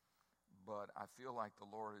 But I feel like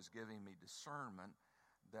the Lord is giving me discernment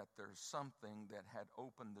that there's something that had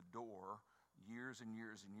opened the door years and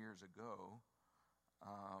years and years ago,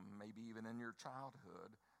 maybe even in your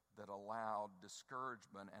childhood, that allowed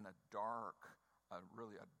discouragement and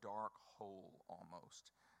really a dark hole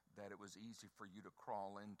almost, that it was easy for you to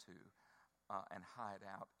crawl into and hide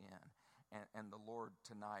out in. And the Lord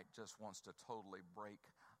tonight just wants to totally break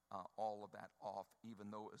all of that off,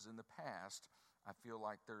 even though it was in the past. I feel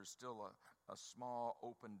like there's still a small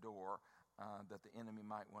open door that the enemy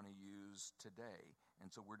might want to use today.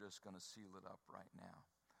 And so we're just going to seal it up right now.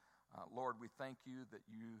 Lord, we thank you that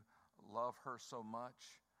you love her so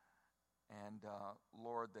much. And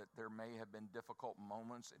Lord, that there may have been difficult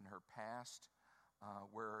moments in her past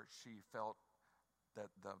where she felt that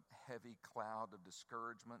the heavy cloud of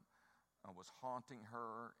discouragement was haunting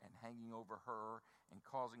her and hanging over her and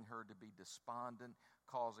causing her to be despondent,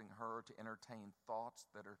 causing her to entertain thoughts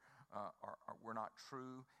that were not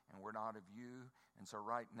true and were not of you. And so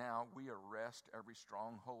right now we arrest every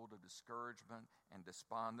stronghold of discouragement and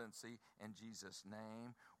despondency in Jesus'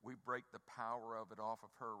 name. We break the power of it off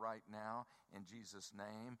of her right now in Jesus'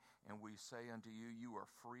 name. And we say unto you, you are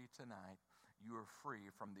free tonight. You are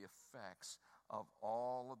free from the effects of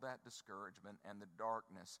all of that discouragement and the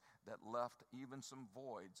darkness that left even some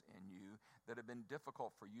voids in you that have been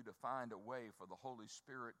difficult for you to find a way for the Holy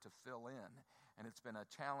Spirit to fill in. And it's been a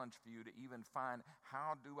challenge for you to even find,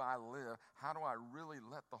 how do I live? How do I really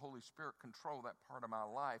let the Holy Spirit control that part of my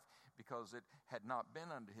life? Because it had not been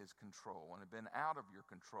under his control and had been out of your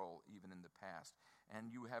control even in the past. And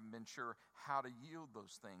you haven't been sure how to yield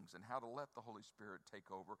those things and how to let the Holy Spirit take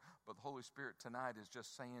over. But the Holy Spirit tonight is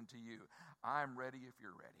just saying to you, I'm ready if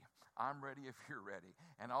you're ready. I'm ready if you're ready.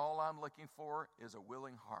 And all I'm looking for is a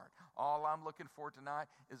willing heart. All I'm looking for tonight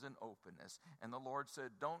is an openness. And the Lord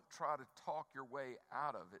said, don't try to talk your way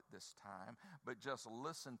out of it this time, but just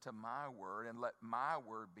listen to my word and let my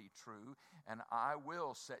word be true. And I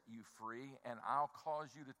will set you free, and I'll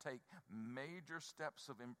cause you to take major steps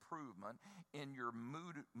of improvement in your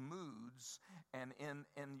moods and in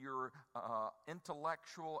your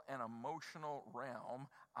intellectual and emotional realm.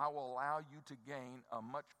 I will allow you to gain a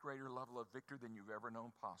much greater level of victory than you've ever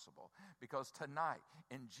known possible. Because tonight,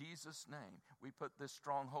 in Jesus' name, we put this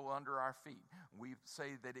stronghold under our feet. We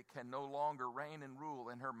say that it can no longer reign and rule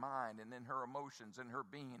in her mind and in her emotions and her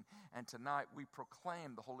being. And tonight, we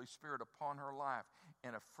proclaim the Holy Spirit upon her life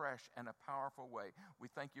in a fresh and a powerful way. We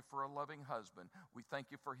thank you for a loving husband. We thank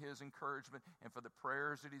you for his encouragement and for the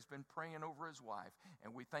prayers that he's been praying over his wife.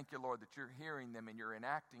 And we thank you, Lord, that you're hearing them and you're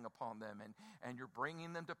enacting upon them and you're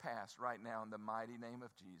bringing them to pass right now in the mighty name of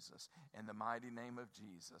Jesus. In the mighty name of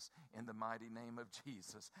Jesus. In the mighty name of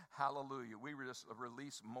Jesus. Hallelujah. We just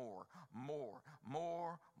release more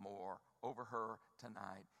over her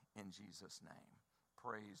tonight in Jesus' name.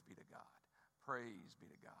 Praise be to God. Praise be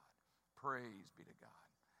to God. Praise be to God.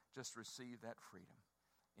 Just receive that freedom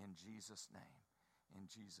in Jesus' name. In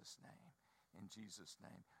Jesus' name. In Jesus'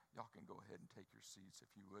 name. Y'all can go ahead and take your seats if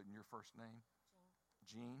you would. And your first name?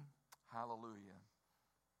 Jean. Hallelujah.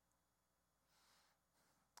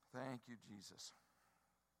 Thank you, Jesus.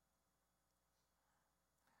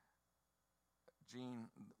 Jean,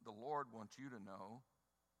 the Lord wants you to know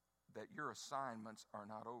that your assignments are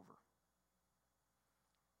not over.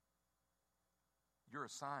 Your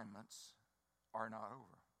assignments are not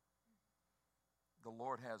over. The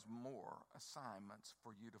Lord has more assignments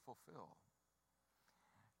for you to fulfill.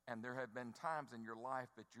 And there have been times in your life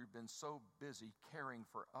that you've been so busy caring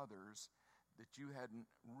for others that you hadn't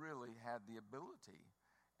really had the ability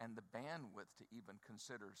and the bandwidth to even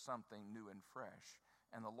consider something new and fresh.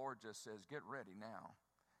 And the Lord just says, get ready now,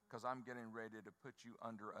 because I'm getting ready to put you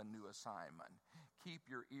under a new assignment. Keep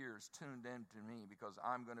your ears tuned in to me, because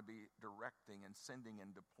I'm going to be directing and sending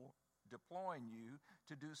and deploying you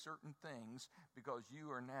to do certain things, because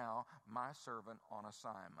you are now my servant on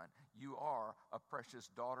assignment. You are a precious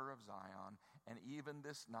daughter of Zion, and even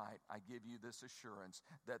this night I give you this assurance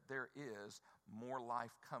that there is more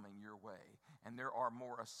life coming your way, and there are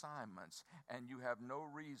more assignments, and you have no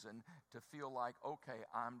reason to feel like, okay,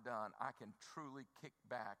 I'm done. I can truly kick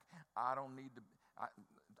back. I don't need to...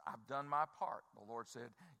 I've done my part. The Lord said,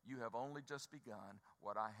 you have only just begun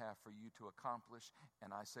what I have for you to accomplish, and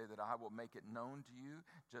I say that I will make it known to you.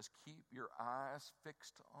 Just keep your eyes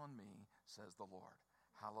fixed on me, says the Lord.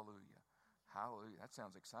 Hallelujah. Hallelujah. That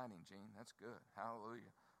sounds exciting, Jean. That's good. Hallelujah.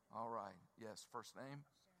 All right. Yes, first name?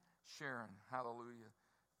 Sharon. Hallelujah.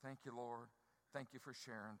 Thank you, Lord. Thank you for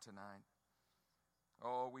Sharon tonight.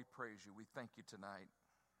 Oh, we praise you. We thank you tonight.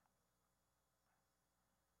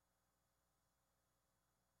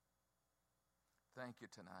 Thank you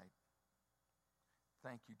tonight.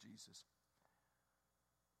 Thank you, Jesus.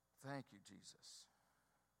 Thank you, Jesus.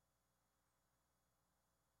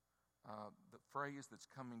 The phrase that's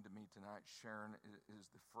coming to me tonight, Sharon,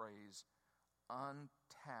 is the phrase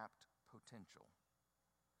untapped potential.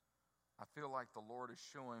 I feel like the Lord is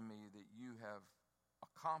showing me that you have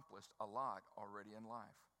accomplished a lot already in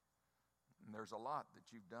life. And there's a lot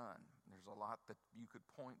that you've done. There's a lot that you could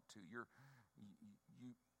point to. You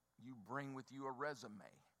bring with you a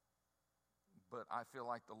resume. But I feel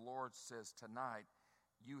like the Lord says tonight,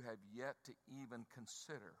 you have yet to even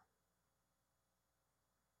consider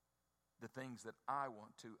the things that I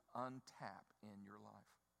want to untap in your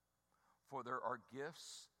life. For there are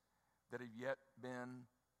gifts that have yet been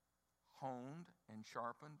honed and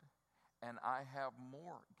sharpened, and I have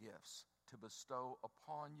more gifts to bestow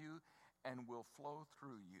upon you and will flow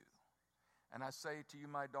through you. And I say to you,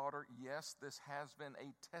 my daughter, yes, this has been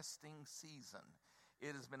a testing season.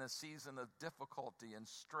 It has been a season of difficulty and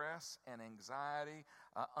stress and anxiety,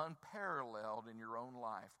 unparalleled in your own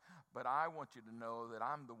life. But I want you to know that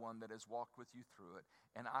I'm the one that has walked with you through it,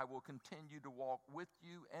 and I will continue to walk with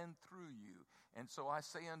you and through you. And so I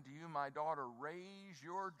say unto you, my daughter, raise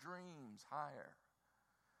your dreams higher.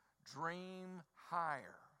 Dream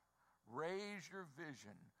higher. Raise your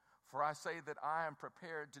vision. For I say that I am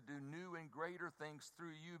prepared to do new and greater things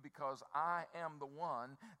through you, because I am the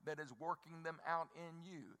one that is working them out in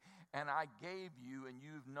you. And I gave you, and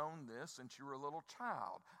you've known this since you were a little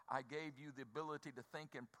child, I gave you the ability to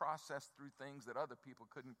think and process through things that other people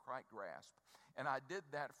couldn't quite grasp. And I did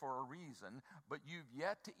that for a reason, but you've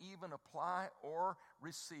yet to even apply or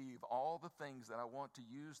receive all the things that I want to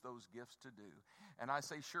use those gifts to do. And I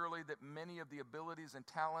say surely that many of the abilities and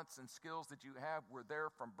talents and skills that you have were there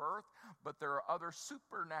from birth, but there are other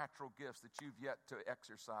supernatural gifts that you've yet to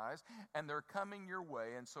exercise, and they're coming your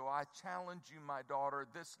way. And so I challenge you, my daughter,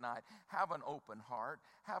 this night, have an open heart,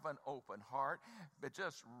 but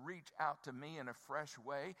just reach out to me in a fresh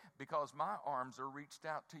way, because my arms are reached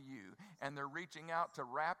out to you, and they're reaching out to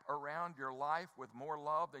wrap around your life with more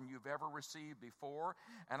love than you've ever received before.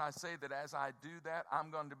 And I say that as I do that,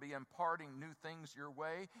 I'm going to be imparting new things your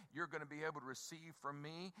way. You're going to be able to receive from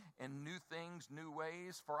me in new things, new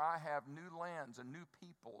ways, for I have new lands and new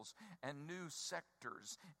peoples and new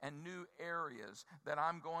sectors and new areas that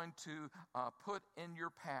I'm going to put in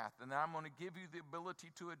your path, and I'm going to give you the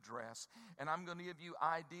ability to address, and I'm going to give you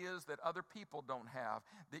ideas that other people don't have,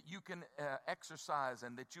 that you can exercise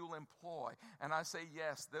and that you'll employ. And I say,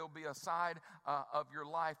 yes, there'll be a side of your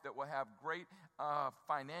life that will have great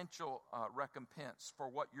financial recompense for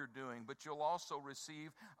what you're doing, but you'll also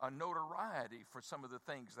receive a notoriety for some of the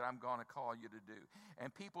things that I'm going to call you to do.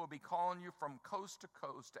 And people will be calling you from coast to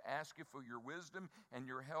coast to ask you for your wisdom and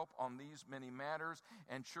your help on these many matters,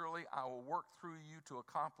 and surely I will work through you to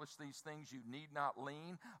accomplish these things. You need not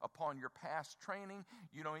lean upon your past training.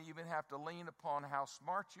 You don't even have to lean upon how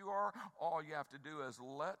smart you are. All you have to do is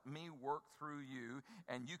let me work through you,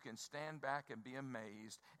 and you can stand back and be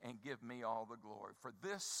amazed and give me all the glory. For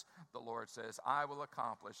this, the Lord says, I will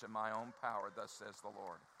accomplish in my own power, thus says the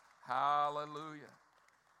Lord. Hallelujah.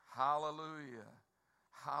 Hallelujah.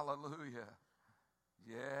 Hallelujah.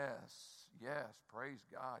 Yes. Yes. Praise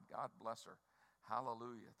God. God bless her.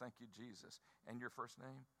 Hallelujah. Thank you, Jesus. And your first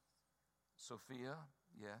name? Sophia?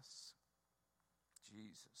 Yes.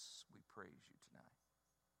 Jesus, we praise you tonight.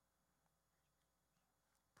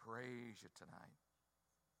 Praise you tonight.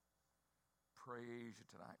 Praise you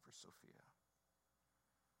tonight for Sophia.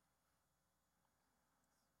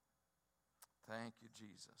 Thank you,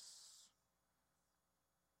 Jesus.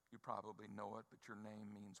 You probably know it, but your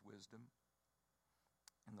name means wisdom.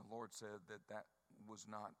 And the Lord said that that was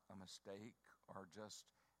not a mistake or just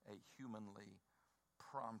a humanly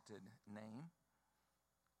prompted name,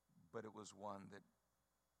 but it was one that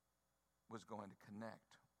was going to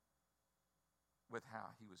connect with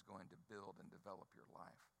how he was going to build and develop your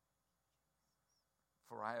life.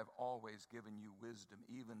 For I have always given you wisdom,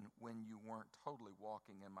 even when you weren't totally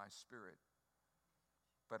walking in my spirit.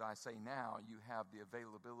 But I say now you have the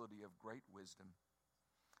availability of great wisdom.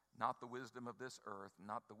 Not the wisdom of this earth,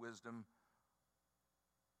 not the wisdom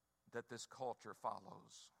that this culture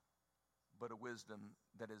follows, but a wisdom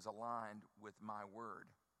that is aligned with my word.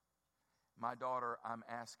 My daughter, I'm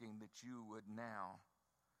asking that you would now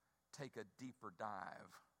take a deeper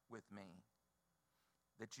dive with me,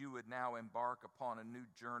 that you would now embark upon a new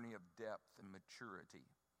journey of depth and maturity,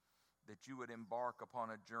 that you would embark upon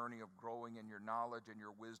a journey of growing in your knowledge and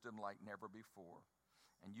your wisdom like never before.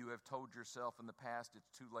 And you have told yourself in the past,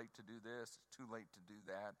 it's too late to do this, it's too late to do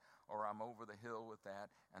that, or I'm over the hill with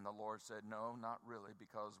that. And the Lord said, no, not really,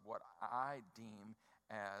 because what I deem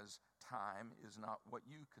as time is not what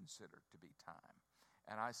you consider to be time.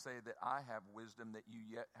 And I say that I have wisdom that you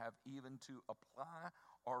yet have even to apply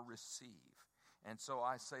or receive. And so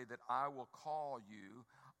I say that I will call you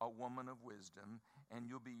a woman of wisdom, and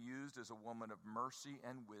you'll be used as a woman of mercy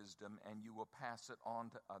and wisdom, and you will pass it on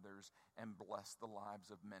to others and bless the lives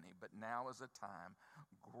of many. But now is a time,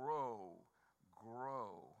 grow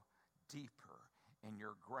deeper in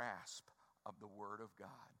your grasp of the Word of God.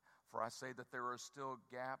 For I say that there are still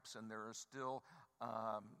gaps and there are still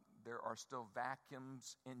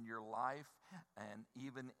vacuums in your life, and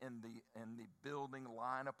even in the building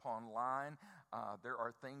line upon line, there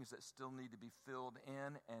are things that still need to be filled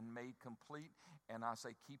in and made complete. And I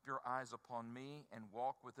say, keep your eyes upon me and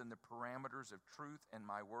walk within the parameters of truth and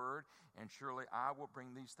my word, and surely I will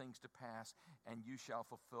bring these things to pass, and you shall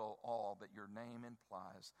fulfill all that your name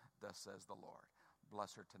implies. Thus says the Lord.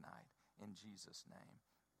 Bless her tonight in Jesus' name.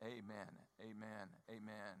 Amen. Amen.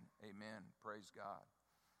 Amen. Amen. Praise God.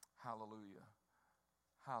 Hallelujah.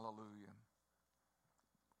 Hallelujah.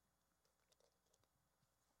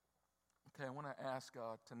 Okay, I want to ask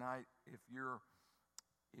tonight if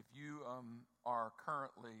you are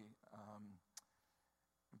currently,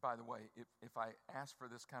 by the way, if I ask for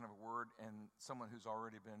this kind of a word and someone who's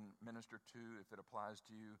already been ministered to, if it applies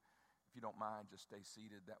to you, if you don't mind, just stay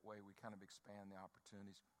seated. That way we kind of expand the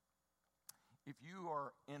opportunities. If you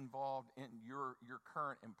are involved in your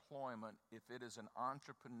current employment, if it is an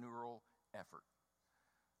entrepreneurial effort.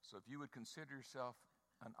 So if you would consider yourself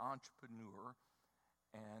an entrepreneur,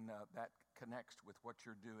 and that connects with what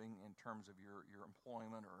you're doing in terms of your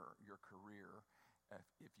employment or your career,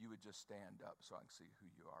 if you would just stand up so I can see who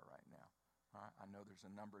you are right now. All right? I know there's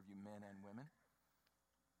a number of you men and women.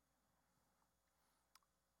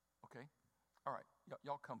 Okay? All right.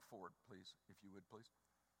 Y'all come forward, please, if you would, please.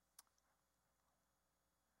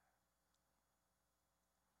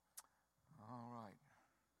 All right.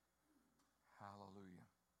 Hallelujah.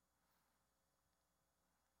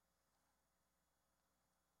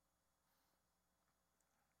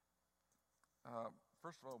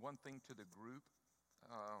 First of all, one thing to the group.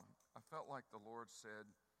 I felt like the Lord said,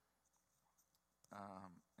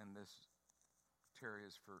 and this, Terry,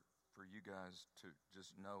 is for you guys to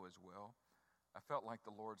just know as well. I felt like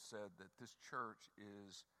the Lord said that this church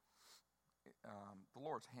is, the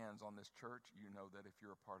Lord's hands on this church. You know that if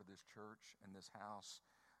you're a part of this church and this house.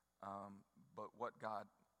 But what God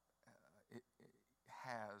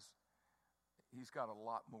has, He's got a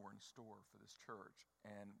lot more in store for this church.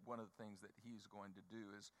 And one of the things that He's going to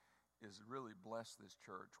do is really bless this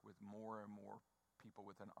church with more and more people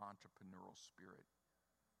with an entrepreneurial spirit.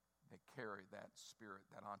 They carry that spirit,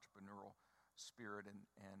 that entrepreneurial spirit,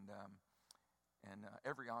 and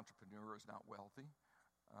every entrepreneur is not wealthy,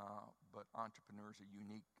 but entrepreneurs are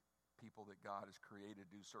unique people that God has created to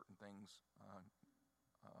do certain things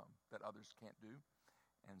that others can't do.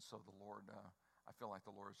 And so the Lord, I feel like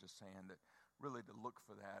the Lord is just saying that really to look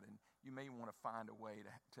for that. And you may want to find a way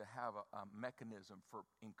to have a mechanism for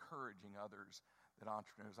encouraging others, that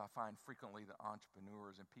entrepreneurs, I find frequently that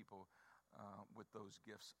entrepreneurs and people with those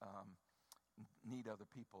gifts need other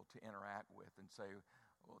people to interact with and say,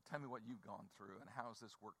 well, tell me what you've gone through and how has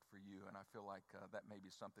this worked for you? And I feel like that may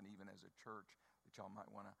be something even as a church that y'all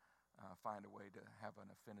might want to find a way to have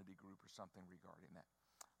an affinity group or something regarding that.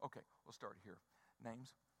 Okay, we'll start here.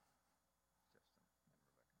 Names?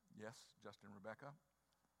 Yes, Justin and Rebecca.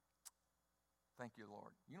 Thank you,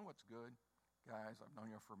 Lord. You know what's good? Guys, I've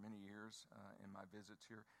known you for many years in my visits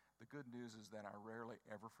here. The good news is that I rarely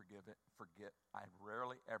ever forget. I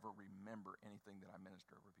rarely ever remember anything that I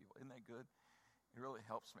minister over people. Isn't that good? It really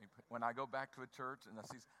helps me. When I go back to a church and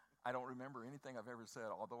I don't remember anything I've ever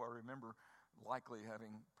said, although I remember likely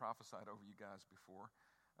having prophesied over you guys before.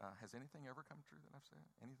 Has anything ever come true that I've said?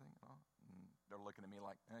 Anything at all? They're looking at me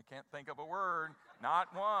like, I can't think of a word.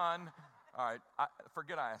 Not one. All right.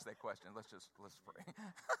 Forget I asked that question. Let's pray.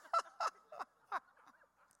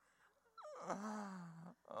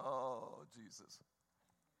 Oh, Jesus.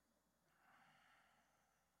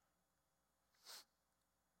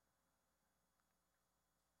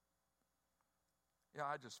 Yeah,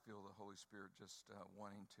 I just feel the Holy Spirit just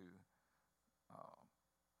wanting to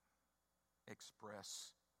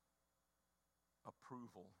express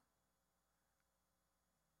approval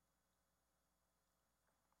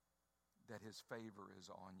that His favor is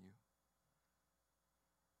on you.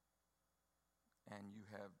 And you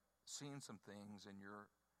have seen some things in your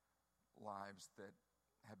lives that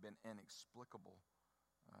have been inexplicable.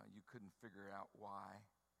 You couldn't figure out why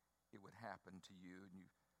it would happen to you, and you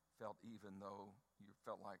felt, even though you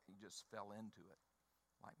felt like you just fell into it.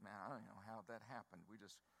 Like, man, I don't know how that happened.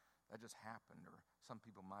 That just happened. Or some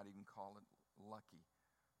people might even call it lucky.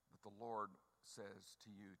 But the Lord says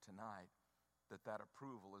to you tonight that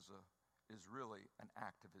approval is really an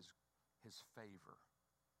act of His favor.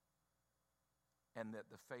 And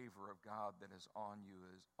that the favor of God that is on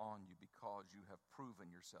you because you have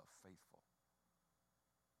proven yourself faithful.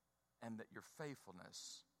 And that your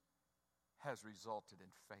faithfulness has resulted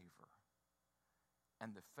in favor.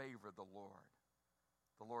 And the favor of the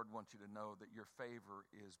Lord wants you to know that your favor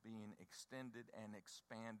is being extended and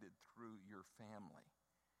expanded through your family.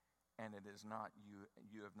 And it is not you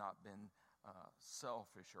have not been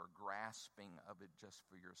selfish or grasping of it just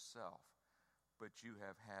for yourself, but you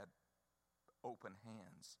have had open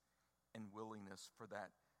hands and willingness for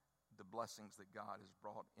the blessings that God has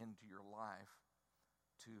brought into your life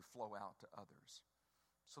to flow out to others.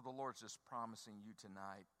 So the Lord's just promising you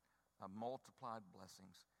tonight multiplied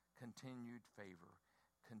blessings, continued favor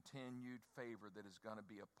that is going to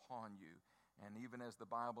be upon you. And even as the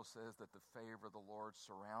Bible says that the favor of the Lord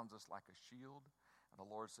surrounds us like a shield, and the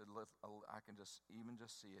Lord said, I can just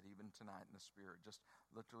see it even tonight in the Spirit, just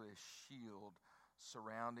literally a shield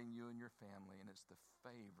surrounding you and your family, and it's the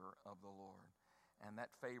favor of the Lord. And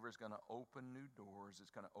that favor is going to open new doors.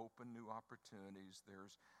 It's going to open new opportunities.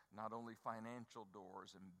 There's not only financial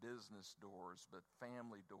doors and business doors, but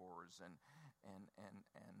family doors and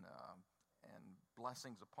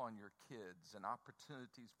blessings upon your kids and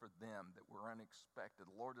opportunities for them that were unexpected.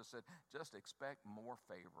 The Lord just said, just expect more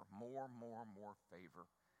favor, more favor,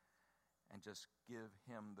 and just give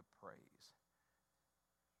Him the praise.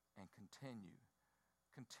 And continue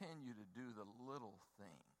to do the little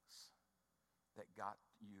things that got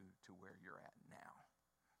you to where you're at now.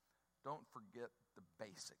 Don't forget the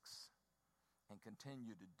basics and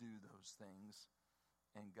continue to do those things,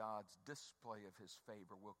 and God's display of His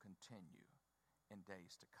favor will continue in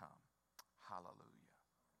days to come. Hallelujah.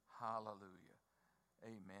 Hallelujah.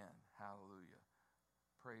 Amen. Hallelujah.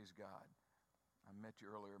 Praise God. I met you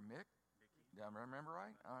earlier, Mick. Did I remember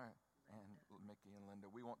right? All right. And Mickey and Linda,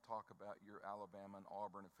 we won't talk about your Alabama and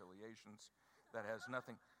Auburn affiliations. that has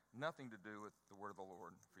nothing to do with the word of the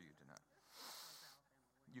Lord for you tonight.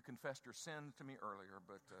 You confessed your sins to me earlier,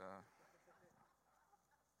 but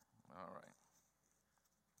all right.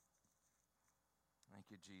 Thank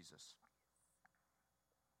you, Jesus.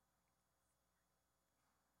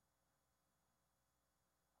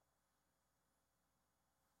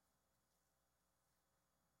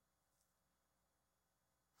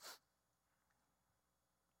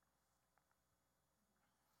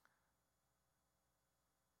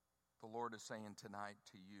 The Lord is saying tonight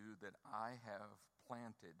to you that I have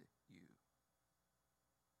planted you.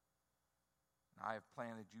 I have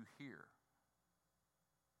planted you here.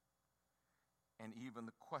 And even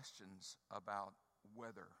the questions about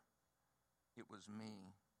whether it was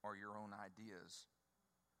me or your own ideas,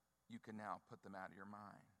 you can now put them out of your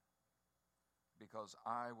mind. Because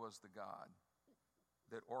I was the God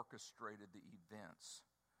that orchestrated the events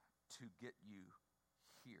to get you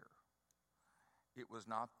here. It was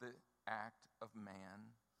not the act of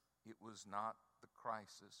man. It was not the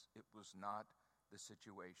crisis. It was not the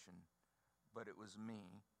situation. But it was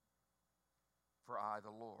me, for I,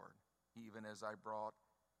 the Lord, even as I brought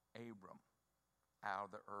Abram out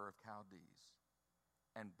of the Ur of Chaldees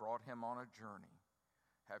and brought him on a journey,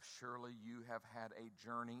 have surely you have had a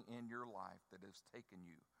journey in your life that has taken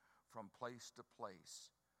you from place to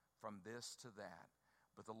place, from this to that.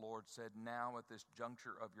 But the Lord said, now at this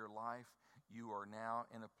juncture of your life, you are now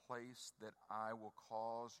in a place that I will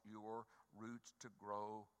cause your roots to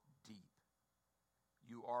grow deep.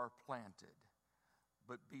 You are planted,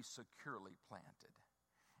 but be securely planted.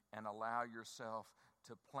 And allow yourself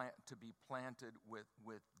to be planted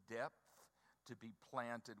with depth, to be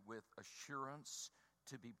planted with assurance,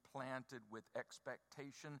 to be planted with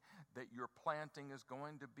expectation that your planting is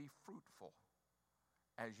going to be fruitful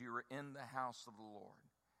as you are in the house of the Lord,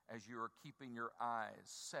 as you are keeping your eyes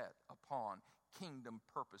set upon kingdom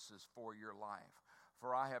purposes for your life.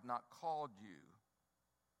 For I have not called you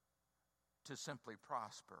to simply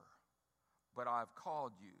prosper, but I've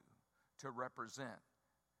called you to represent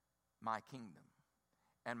my kingdom.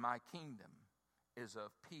 And my kingdom is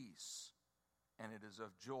of peace, and it is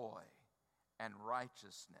of joy and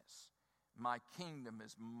righteousness. My kingdom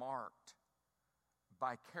is marked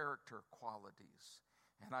by character qualities.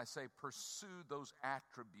 And I say, pursue those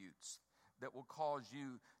attributes that will cause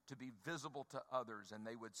you to be visible to others, and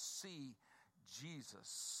they would see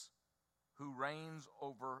Jesus, who reigns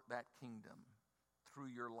over that kingdom, through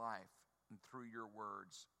your life and through your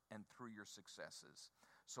words and through your successes.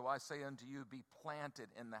 So I say unto you, be planted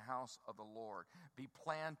in the house of the Lord. Be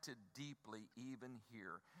planted deeply even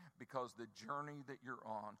here, because the journey that you're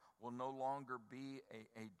on will no longer be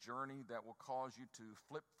a journey that will cause you to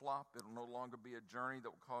flip-flop. It will no longer be a journey that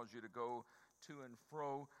will cause you to go to and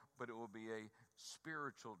fro, but it will be a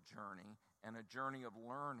spiritual journey and a journey of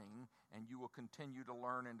learning, and you will continue to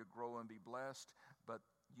learn and to grow and be blessed, but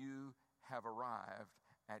you have arrived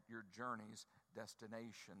at your journey's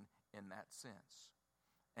destination in that sense.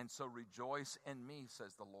 And so rejoice in me,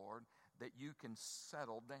 says the Lord, that you can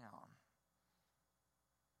settle down.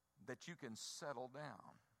 That you can settle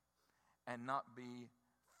down and not be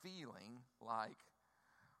feeling like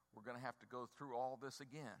we're going to have to go through all this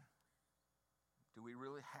again. Do we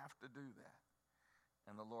really have to do that?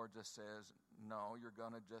 And the Lord just says, no, you're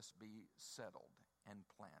going to just be settled and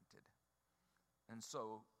planted. And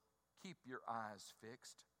so keep your eyes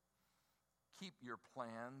fixed. Keep your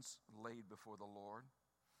plans laid before the Lord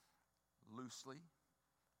loosely,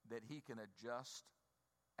 that he can adjust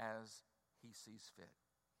as he sees fit.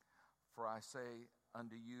 For I say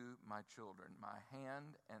unto you, my children, my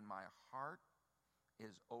hand and my heart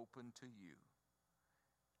is open to you.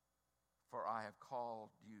 For I have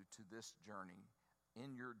called you to this journey,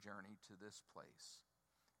 in your journey to this place.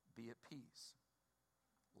 Be at peace.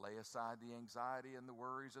 Lay aside the anxiety and the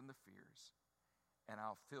worries and the fears, and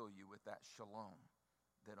I'll fill you with that shalom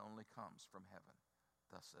that only comes from heaven.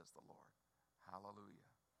 Thus says the Lord. Hallelujah.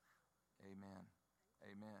 Amen.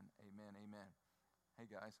 Amen. Amen. Amen. Hey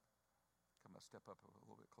guys, come on, step up a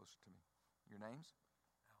little bit closer to me. Your names?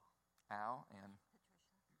 Al and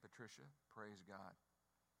Patricia. Praise God.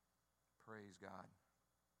 Praise God.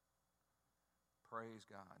 Praise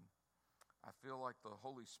God. I feel like the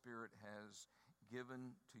Holy Spirit has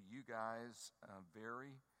given to you guys a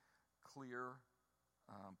very clear,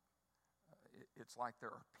 it's like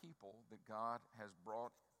there are people that God has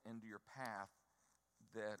brought into your path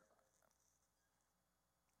that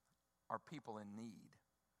are people in need,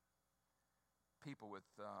 people with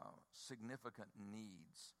significant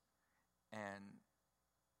needs, and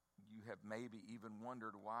you have maybe even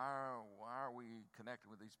wondered, why are we connected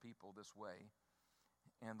with these people this way?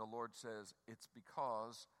 And the Lord says, it's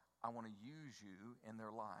because I want to use you in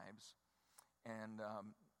their lives. And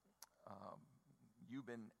you've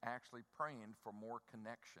been actually praying for more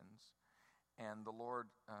connections. And the Lord,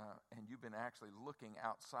 and you've been actually looking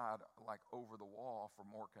outside, like over the wall, for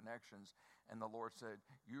more connections. And the Lord said,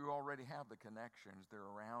 you already have the connections. They're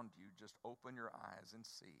around you. Just open your eyes and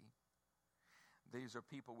see. These are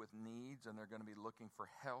people with needs, and they're going to be looking for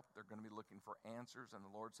help. They're going to be looking for answers. And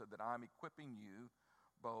the Lord said that I'm equipping you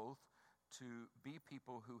both to be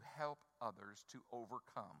people who help others to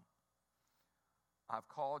overcome. I've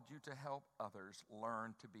called you to help others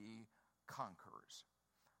learn to be conquerors.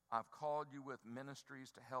 I've called you with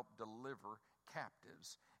ministries to help deliver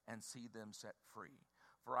captives and see them set free.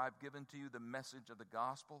 For I've given to you the message of the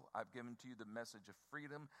gospel. I've given to you the message of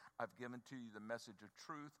freedom. I've given to you the message of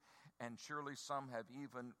truth. And surely some have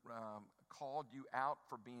even called you out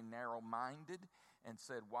for being narrow-minded and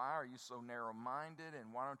said, why are you so narrow-minded,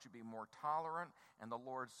 and why don't you be more tolerant? And the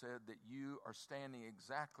Lord said that you are standing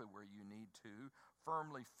exactly where you need to,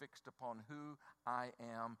 firmly fixed upon who I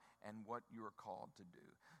am and what you are called to do.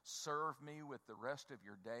 Serve me with the rest of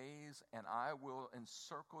your days, and I will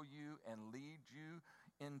encircle you and lead you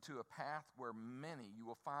into a path where you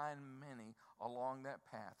will find many along that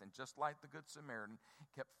path. And just like the Good Samaritan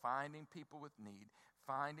kept finding people with need,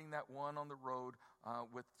 finding that one on the road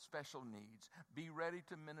with special needs, be ready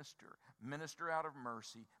to minister. Minister out of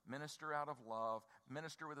mercy, minister out of love,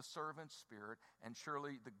 minister with a servant spirit, and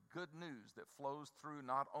surely the good news that flows through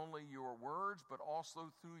not only your words, but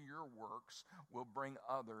also through your works will bring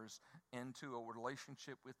others into a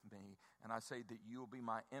relationship with me. And I say that you will be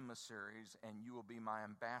my emissaries, and you will be my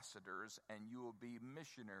ambassadors, and you will be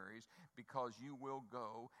missionaries, because you will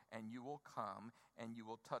go and you will come and you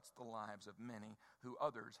will touch the lives of many who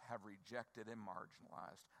others have rejected and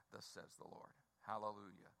marginalized. Thus says the Lord.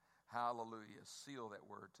 Hallelujah. Hallelujah. Seal that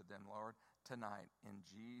word to them, Lord, tonight in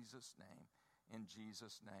Jesus' name. In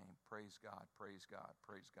Jesus' name. Praise God. Praise God.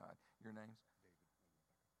 Praise God. Your names?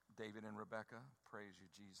 David and Rebecca. Praise you,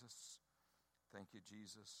 Jesus. Thank you,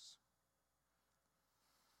 Jesus.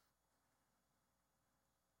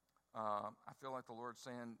 I feel like the Lord's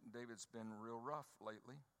saying, David's been real rough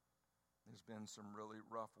lately. There's been some really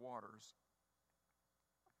rough waters.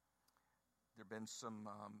 There have been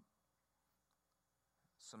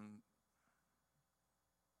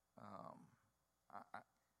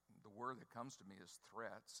the word that comes to me is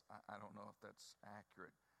threats. I don't know if that's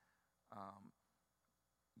accurate.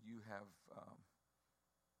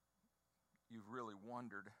 You've really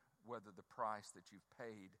wondered whether the price that you've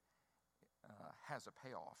paid has a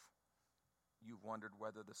payoff. You've wondered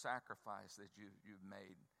whether the sacrifice that you've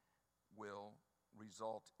made will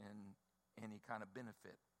result in any kind of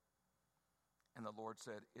benefit. And the Lord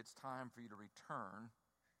said, it's time for you to return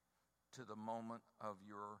to the moment of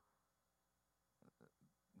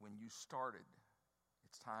when you started.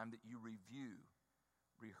 It's time that you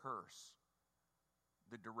rehearse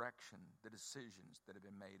the direction, the decisions that have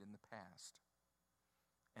been made in the past.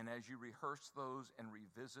 And as you rehearse those and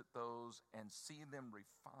revisit those and see them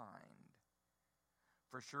refined,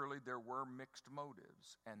 for surely there were mixed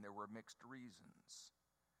motives, and there were mixed reasons,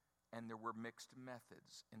 and there were mixed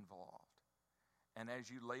methods involved. And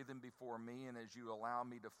as you lay them before me, and as you allow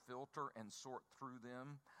me to filter and sort through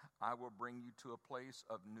them, I will bring you to a place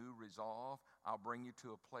of new resolve. I'll bring you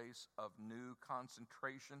to a place of new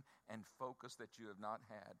concentration and focus that you have not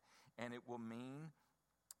had. And it will mean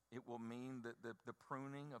that the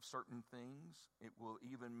pruning of certain things. It will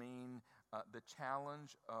even mean the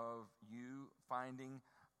challenge of you finding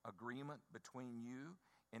agreement between you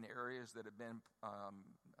in areas that have been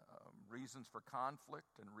reasons for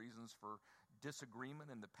conflict and reasons for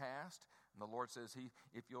disagreement in the past. And the Lord says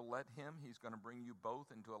if you'll let him, he's going to bring you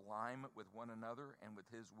both into alignment with one another and with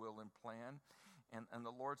his will and plan. And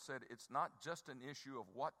the Lord said it's not just an issue of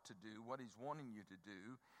what to do, what he's wanting you to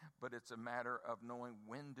do, but it's a matter of knowing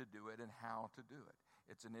when to do it and how to do it.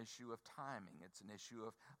 It's an issue of timing. It's an issue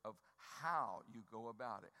of how you go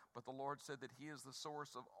about it. But the Lord said that he is the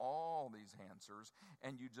source of all these answers,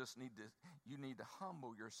 and you need to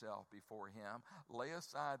humble yourself before him. Lay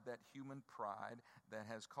aside that human pride that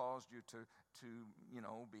has caused you to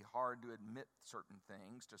be hard to admit certain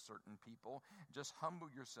things to certain people. Just humble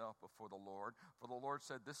yourself before the Lord. For the Lord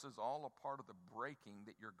said this is all a part of the breaking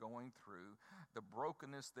that you're going through. The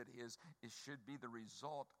brokenness that should be the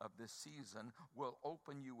result of this season will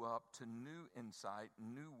open you up to new insight,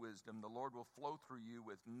 new wisdom. The Lord will flow through you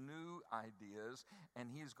with new ideas, and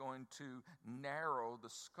He's going to narrow the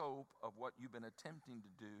scope of what you've been attempting to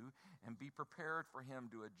do, and be prepared for Him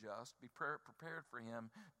to adjust, be prepared for Him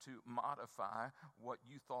to modify what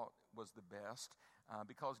you thought was the best,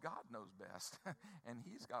 because God knows best, and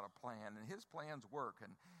He's got a plan, and His plans work.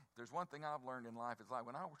 And if there's one thing I've learned in life, it's like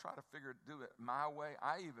when I try to do it my way,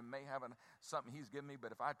 I even may have something He's given me,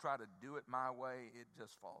 but if I try to do it my way, it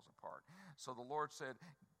just falls apart. So the Lord said,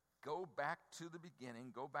 go back to the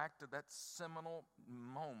beginning, go back to that seminal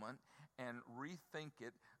moment, and rethink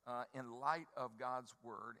it in light of God's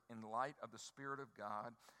Word, in light of the Spirit of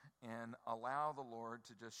God, and allow the Lord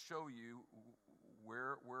to just show you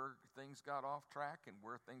where things got off track and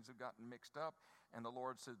where things have gotten mixed up. And the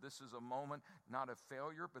Lord said, this is a moment not of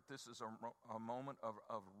failure, but this is a moment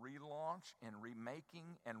of relaunch and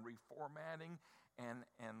remaking and reformatting and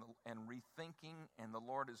rethinking. And the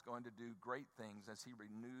Lord is going to do great things as He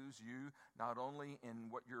renews you, not only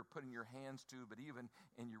in what you're putting your hands to, but even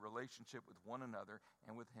in your relationship with one another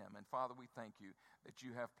and with Him. And Father, we thank you that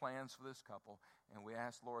you have plans for this couple. And we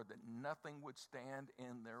ask, Lord, that nothing would stand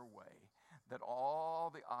in their way, that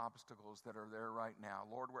all the obstacles that are there right now,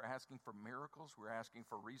 Lord, we're asking for miracles, we're asking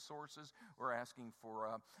for resources, we're asking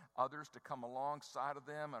for others to come alongside of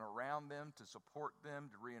them and around them to support them,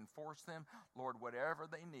 to reinforce them. Lord, whatever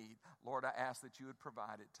they need, Lord, I ask that you would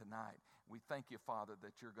provide it tonight. We thank you, Father,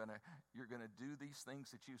 that you're gonna do these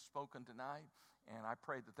things that you've spoken tonight, and I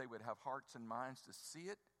pray that they would have hearts and minds to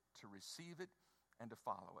see it, to receive it, and to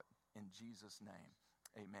follow it. In Jesus' name,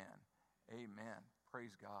 amen. Amen.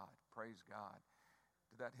 Praise God. Praise God.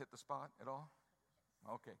 Did that hit the spot at all?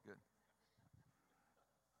 Okay, good.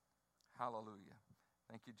 Hallelujah.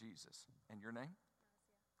 Thank you, Jesus. And your name?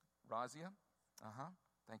 Razia.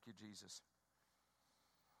 Thank you, Jesus.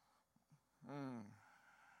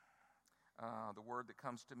 The word that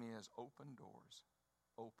comes to me is open doors.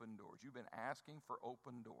 Open doors. You've been asking for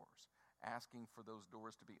open doors, asking for those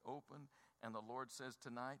doors to be opened. And the Lord says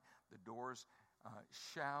tonight, the doors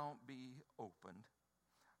shall be opened.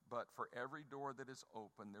 But for every door that is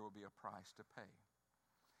open, there will be a price to pay.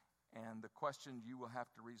 And the question you will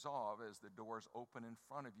have to resolve as the doors open in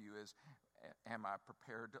front of you is, am I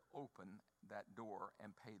prepared to open that door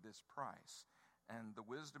and pay this price? And the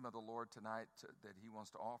wisdom of the Lord tonight that He wants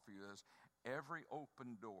to offer you is, every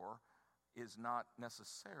open door is not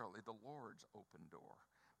necessarily the Lord's open door.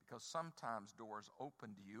 Because sometimes doors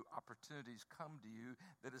open to you, opportunities come to you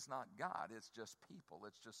that is not God, it's just people,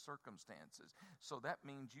 it's just circumstances. So that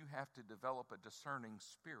means you have to develop a discerning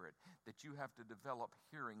spirit, that you have to develop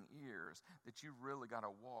hearing ears, that you really got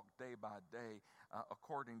to walk day by day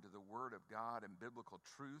according to the Word of God and biblical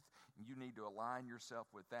truth. You need to align yourself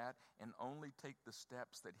with that and only take the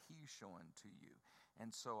steps that He's showing to you. And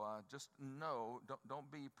so just know, don't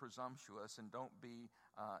be presumptuous and don't be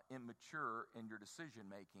immature in your decision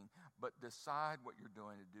making, but decide what you're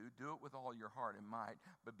going to do. Do it with all your heart and might,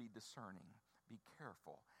 but be discerning. Be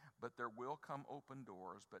careful. But there will come open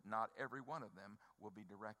doors, but not every one of them will be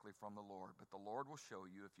directly from the Lord. But the Lord will show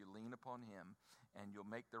you if you lean upon Him, and you'll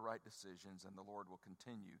make the right decisions, and the Lord will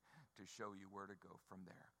continue to show you where to go from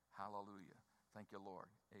there. Hallelujah. Thank you, Lord.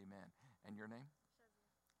 Amen. And your name?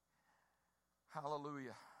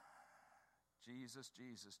 Hallelujah. Jesus,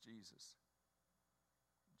 Jesus, Jesus.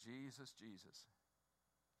 Jesus, Jesus.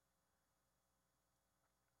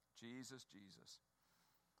 Jesus, Jesus.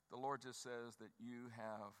 The Lord just says that you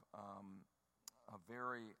have a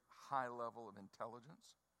very high level of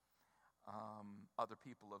intelligence. Other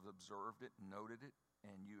people have observed it, noted it,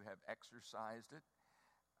 and you have exercised it.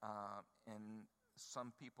 And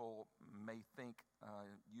some people may think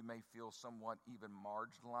you may feel somewhat even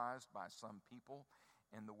marginalized by some people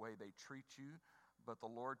in the way they treat you. But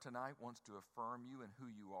the Lord tonight wants to affirm you in who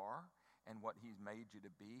you are and what He's made you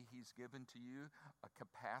to be. He's given to you a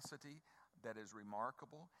capacity that is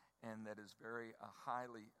remarkable and that is very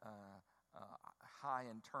highly high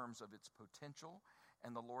in terms of its potential.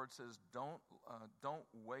 And the Lord says, don't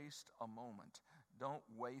waste a moment. Don't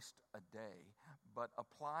waste a day, but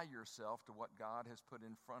apply yourself to what God has put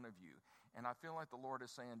in front of you. And I feel like the Lord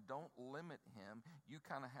is saying, don't limit Him. You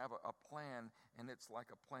kind of have a plan, and it's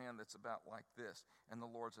like a plan that's about like this. And the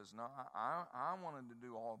Lord says, no, I wanted to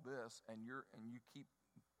do all this, and you keep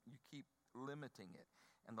limiting it.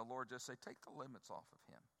 And the Lord just say, take the limits off of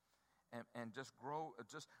Him. And just grow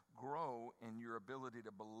in your ability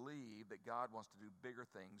to believe that God wants to do bigger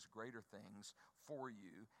things, greater things for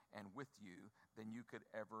you and with you than you could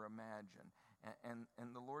ever imagine. And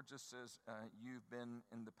the Lord just says, you've been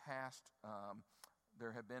in the past,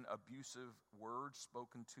 there have been abusive words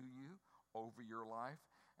spoken to you over your life.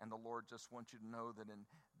 And the Lord just wants you to know that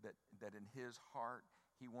in His heart,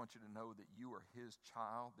 He wants you to know that you are His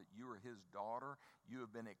child, that you are His daughter. You have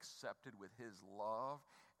been accepted with His love.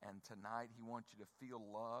 And tonight, He wants you to feel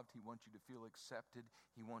loved. He wants you to feel accepted.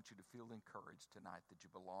 He wants you to feel encouraged tonight that you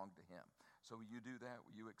belong to Him. So will you do that?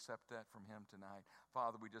 Will you accept that from Him tonight?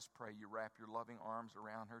 Father, we just pray you wrap your loving arms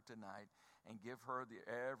around her tonight and give her the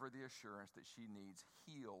assurance that she needs.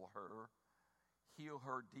 Heal her. Heal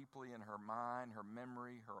her deeply in her mind, her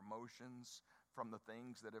memory, her emotions from the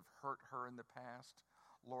things that have hurt her in the past.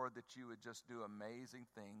 Lord, that you would just do amazing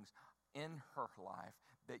things in her life,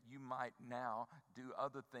 that you might now do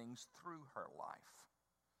other things through her life.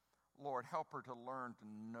 Lord, help her to learn to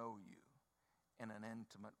know you in an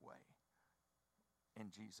intimate way.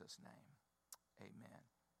 In Jesus' name, amen.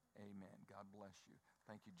 Amen. God bless you.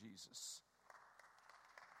 Thank you, Jesus.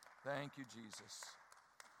 Thank you, Jesus.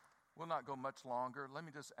 We'll not go much longer. Let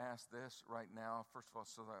me just ask this right now, first of all,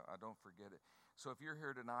 so that I don't forget it. So if you're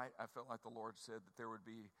here tonight, I felt like the Lord said that there would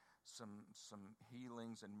be some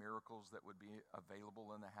healings and miracles that would be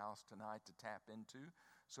available in the house tonight to tap into.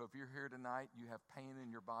 So if you're here tonight, you have pain in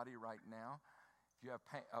your body right now. If you have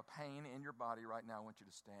a pain in your body right now, I want you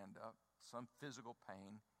to stand up. Some physical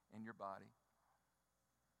pain in your body.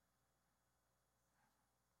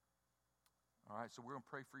 All right, so we're going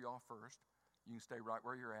to pray for y'all first. You can stay right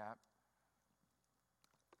where you're at.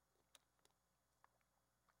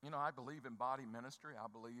 You know, I believe in body ministry. I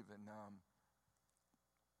believe in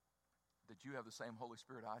that you have the same Holy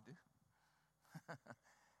Spirit I do.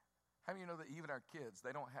 How many of you know that even our kids,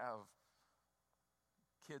 they don't have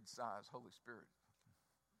kid-size Holy Spirit?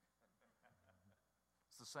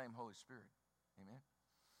 It's the same Holy Spirit. Amen?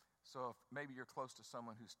 So if maybe you're close to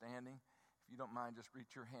someone who's standing, if you don't mind, just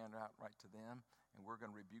reach your hand out right to them, and we're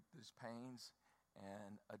going to rebuke these pains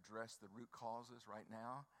and address the root causes right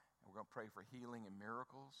now. And we're going to pray for healing and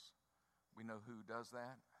miracles. We know who does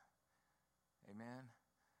that. Amen.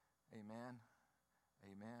 Amen.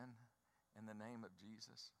 Amen. In the name of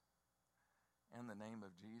Jesus. In the name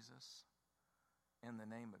of Jesus. In the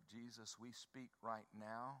name of Jesus, we speak right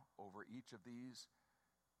now over each of these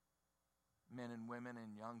men and women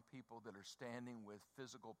and young people that are standing with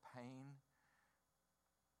physical pain.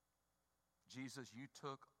 Jesus, you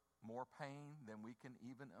took more pain than we can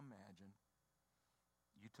even imagine.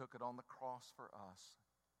 You took it on the cross for us.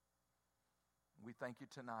 We thank you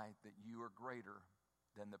tonight that you are greater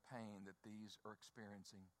than the pain that these are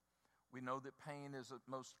experiencing. We know that pain is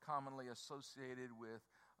most commonly associated with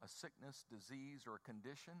a sickness, disease, or a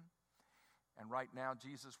condition. And right now,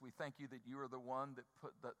 Jesus, we thank you that you are the one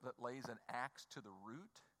that lays an axe to the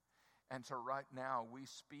root. And so right now, we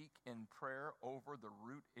speak in prayer over the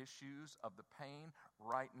root issues of the pain.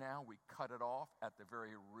 Right now, we cut it off at the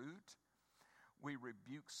very root. We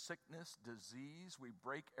rebuke sickness, disease. We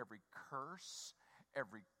break every curse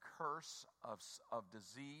of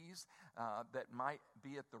disease that might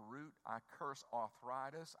be at the root. I curse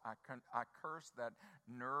arthritis. I curse that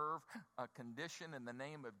nerve condition in the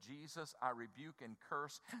name of Jesus. I rebuke and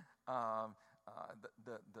curse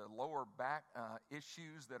the lower back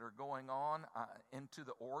issues that are going on into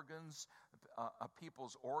the organs,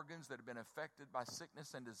 people's organs that have been affected by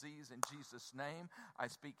sickness and disease. In Jesus' name, I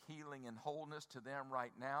speak healing and wholeness to them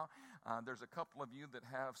right now. There's a couple of you that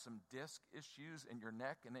have some disc issues in your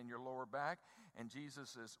neck and in your lower back, and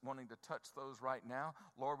Jesus is wanting to touch those right now.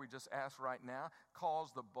 Lord, we just ask right now, cause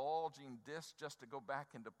the bulging disc just to go back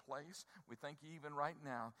into place. We thank you even right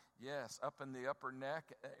now, yes, up in the upper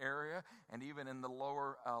neck area and even in the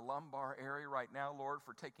lower lumbar area right now, Lord,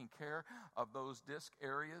 for taking care of those disc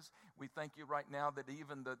areas. We thank you right now that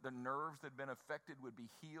even the nerves that have been affected would be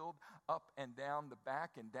healed up and down the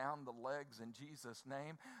back and down the legs in Jesus'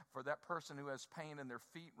 name. For that person who has pain in their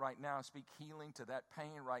feet right now, I speak healing to that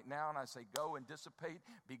pain right now, and I say, go and dissipate,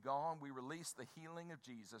 be gone. We release the healing of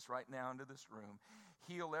Jesus right now into this room.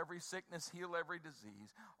 Heal every sickness, heal every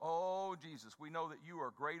disease. Oh, Jesus, we know that you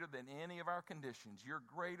are greater than any of our conditions. You're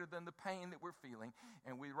greater than the pain that we're feeling.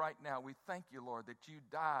 And we thank you, Lord, that you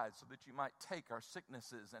died so that you might take our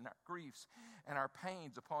sicknesses and our griefs and our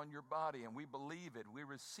pains upon your body. And we believe it. We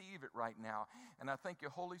receive it right now. And I thank you,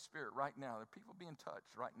 Holy Spirit, right now. There are people being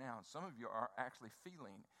touched right now. Some of you are actually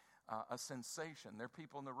feeling a sensation. There are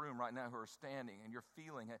people in the room right now who are standing, and you're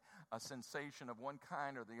feeling a sensation of one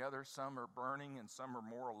kind or the other. Some are burning, and some are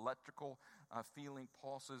more electrical feeling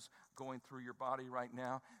pulses going through your body right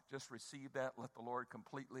now. Just receive that. Let the Lord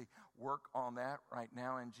completely work on that right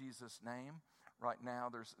now in Jesus' name. right now.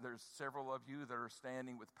 There's several of you that are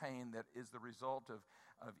standing with pain that is the result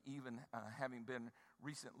of even having been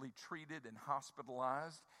recently treated and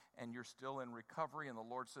hospitalized, and you're still in recovery. And the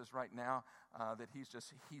Lord says right now that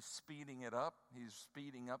He's speeding it up. He's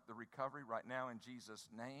speeding up the recovery right now in Jesus'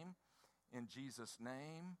 name. In Jesus'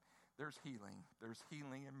 name, there's healing. There's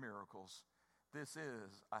healing and miracles. This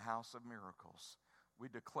is a house of miracles. We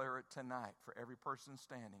declare it tonight for every person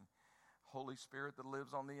standing. Holy Spirit that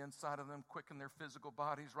lives on the inside of them, quicken their physical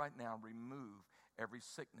bodies right now. Remove every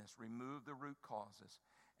sickness. Remove the root causes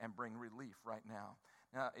and bring relief right now.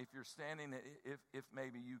 Now, if you're standing, if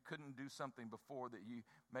maybe you couldn't do something before that you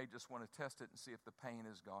may just want to test it and see if the pain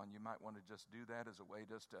is gone, you might want to just do that as a way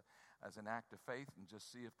as an act of faith and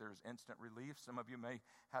just see if there's instant relief. Some of you may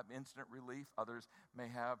have instant relief. Others may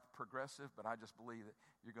have progressive, but I just believe that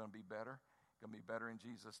you're going to be better. Going to be better in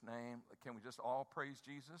Jesus' name. Can we just all praise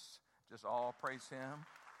Jesus? Just all praise Him.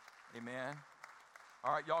 Amen.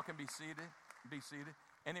 All right, y'all can be seated. Be seated.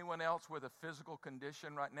 Anyone else with a physical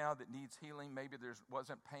condition right now that needs healing? Maybe there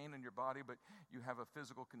wasn't pain in your body, but you have a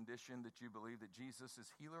physical condition that you believe that Jesus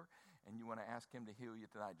is healer, and you want to ask Him to heal you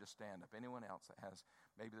tonight. Just stand up. Anyone else that has,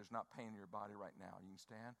 maybe there's not pain in your body right now, you can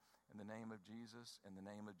stand. In the name of Jesus, in the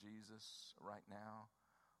name of Jesus, right now.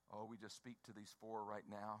 Oh, we just speak to these four right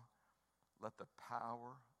now. Let the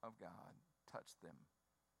power of God touch them.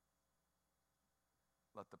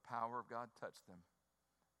 Let the power of God touch them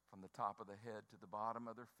from the top of the head to the bottom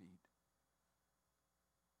of their feet.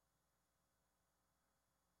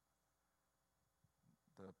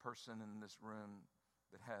 The person in this room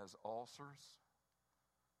that has ulcers,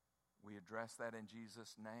 we address that in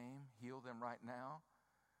Jesus' name. Heal them right now.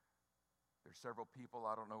 There's several people,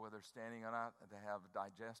 I don't know whether they're standing or not, that have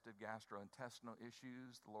digestive gastrointestinal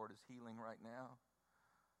issues. The Lord is healing right now.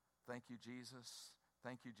 Thank you, Jesus.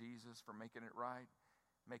 Thank you, Jesus, for making it right.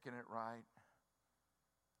 Making it right.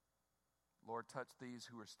 Lord, touch these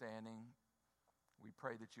who are standing. We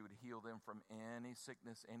pray that you would heal them from any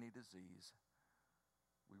sickness, any disease.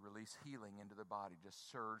 We release healing into their body. Just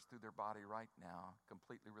surge through their body right now.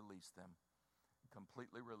 Completely release them.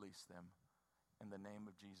 Completely release them. In the name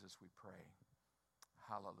of Jesus we pray.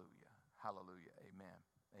 Hallelujah. Hallelujah. Amen.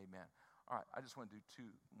 Amen. All right, I just want to do two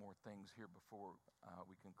more things here before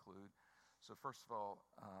we conclude. So first of all,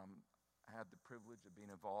 I had the privilege of being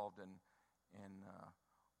involved in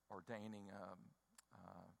ordaining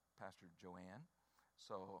Pastor Joanne.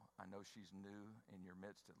 So I know she's new in your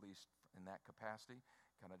midst, at least in that capacity.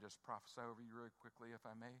 Can I just prophesy over you really quickly, if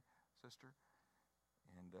I may, sister?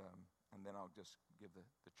 And then I'll just give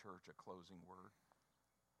the church a closing word.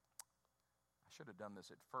 I should have done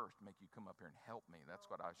this at first, make you come up here and help me. That's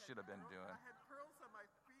what I should have been doing. I had pearls on my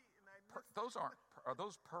feet, and I missed Are those pearls?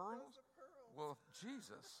 Those are pearls. Well,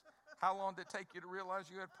 Jesus. How long did it take you to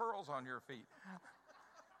realize you had pearls on your feet?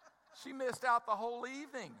 She missed out the whole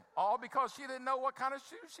evening, all because she didn't know what kind of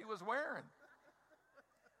shoes she was wearing.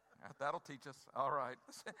 That'll teach us. All right.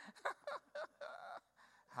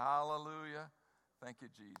 Hallelujah. Thank you,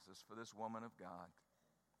 Jesus, for this woman of God.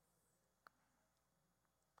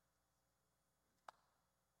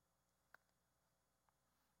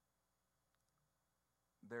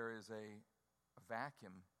 There is a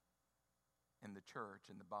vacuum in the church,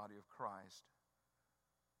 in the body of Christ,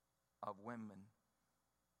 of women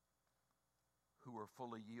who are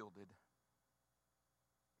fully yielded,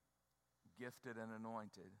 gifted and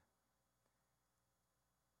anointed,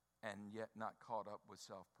 and yet not caught up with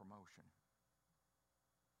self-promotion.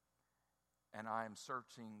 And I am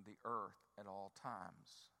searching the earth at all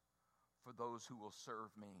times for those who will serve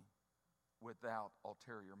me without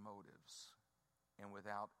ulterior motives and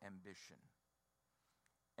without ambition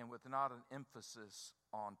and with not an emphasis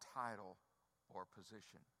on title or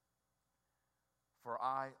position. For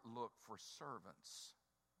I look for servants,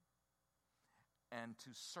 and to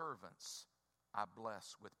servants I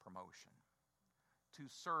bless with promotion. To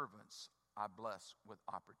servants I bless with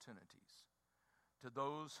opportunities. To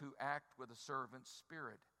those who act with a servant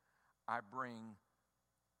spirit, I bring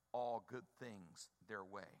all good things their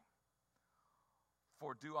way.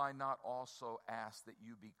 For do I not also ask that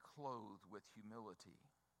you be clothed with humility?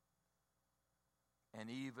 And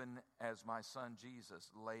even as my son Jesus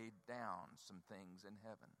laid down some things in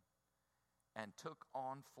heaven and took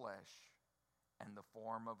on flesh and the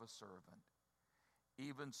form of a servant,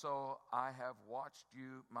 even so I have watched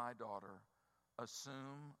you, my daughter,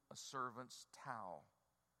 assume a servant's towel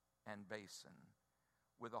and basin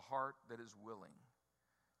with a heart that is willing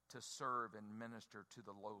to serve and minister to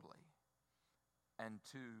the lowly and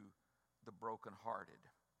to the brokenhearted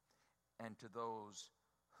and to those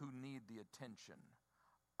who need the attention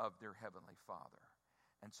of their Heavenly Father.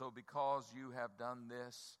 And so because you have done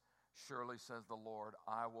this, surely, says the Lord,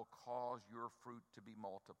 I will cause your fruit to be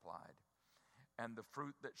multiplied. And the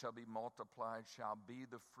fruit that shall be multiplied shall be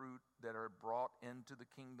the fruit that are brought into the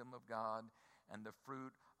kingdom of God, and the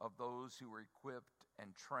fruit of those who are equipped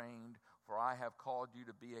and trained. For I have called you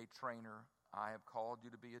to be a trainer. I have called you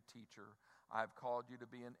to be a teacher. I have called you to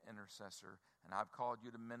be an intercessor. And I've called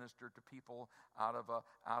you to minister to people out of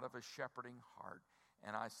a shepherding heart.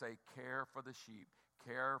 And I say, care for the sheep.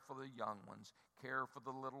 Care for the young ones. Care for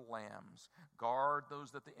the little lambs. Guard those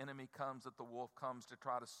that the enemy comes, that the wolf comes to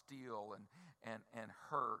try to steal and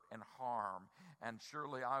hurt and harm. And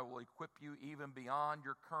surely I will equip you even beyond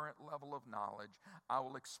your current level of knowledge. I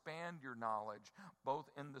will expand your knowledge, both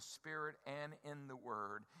in the Spirit and in the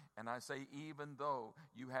Word. And I say, even though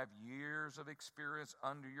you have years of experience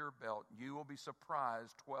under your belt, you will be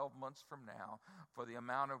surprised 12 months from now for the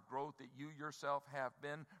amount of growth that you yourself have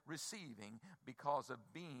been receiving because of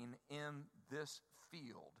being in this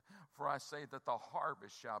field. For I say that the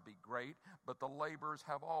harvest shall be great, but the laborers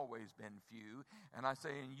have always been few. And I say,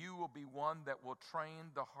 and you will be one that will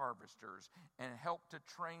train the harvesters and help to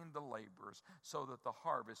train the laborers so that the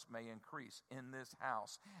harvest may increase in this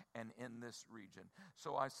house and in this region.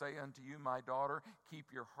 So I say unto you, my daughter,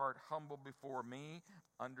 keep your heart humble before me.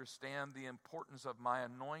 Understand the importance of my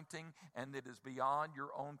anointing, and it is beyond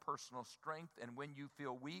your own personal strength. And when you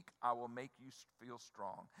feel weak, I will make you feel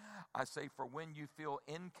strong. I say, for when you feel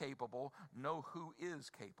incapable, know who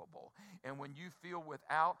is capable. And when you feel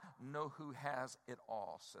without, know who has it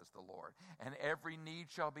all, says the Lord. And every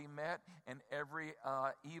need shall be met, and every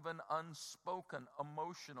even unspoken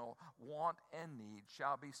emotional want and need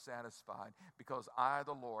shall be satisfied, because I,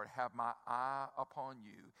 the Lord, have my eye upon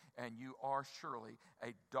you, and you are surely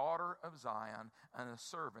a daughter of Zion and a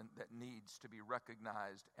servant that needs to be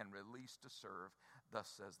recognized and released to serve.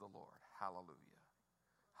 Thus says the Lord. Hallelujah.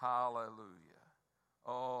 Hallelujah.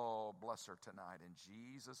 Oh, bless her tonight. In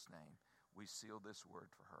Jesus' name, we seal this word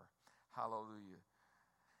for her. Hallelujah.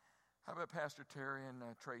 How about Pastor Terry and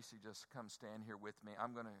Tracy just come stand here with me?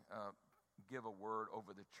 I'm going to give a word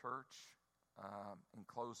over the church in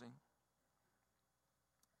closing.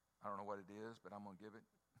 I don't know what it is, but I'm going to give it.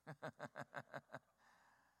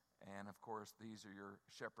 And, of course, these are your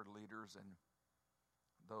shepherd leaders and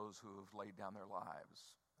those who have laid down their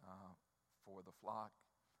lives for the flock,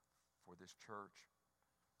 for this church.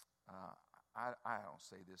 I don't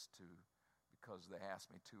say this because they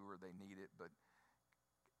ask me to or they need it, but,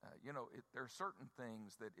 there are certain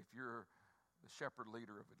things that if you're the shepherd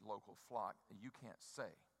leader of a local flock, you can't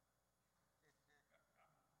say.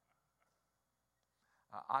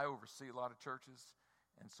 I oversee a lot of churches,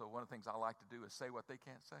 and so one of the things I like to do is say what they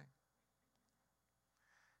can't say.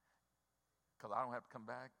 Because I don't have to come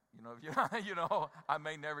back. I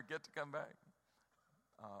may never get to come back.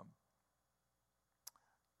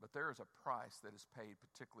 But there is a price that is paid,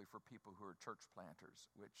 particularly for people who are church planters,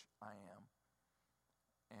 which I am.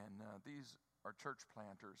 And these are church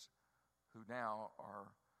planters who now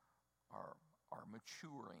are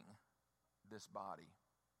maturing this body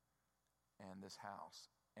and this house.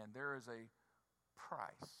 And there is a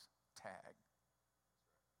price tag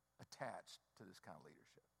attached to this kind of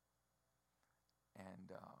leadership.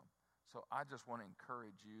 And so I just want to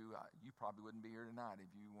encourage you. You probably wouldn't be here tonight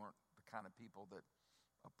if you weren't the kind of people that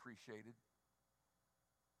appreciated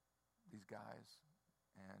these guys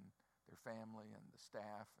and their family and the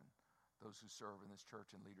staff and those who serve in this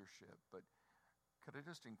church in leadership. But could I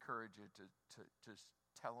just encourage you to just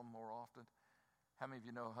tell them more often? How many of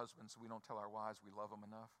you know, husbands, we don't tell our wives we love them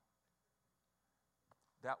enough?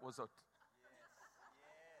 That was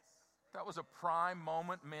a prime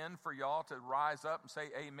moment, men, for y'all to rise up and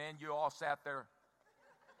say, amen. You all sat there.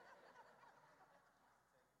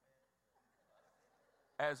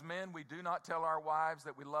 As men, we do not tell our wives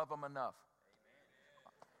that we love them enough.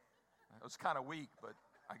 It was kind of weak, but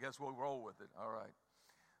I guess we'll roll with it. All right.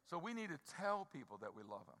 So we need to tell people that we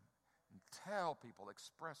love them. And tell people,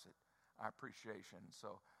 express it, our appreciation.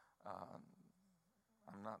 So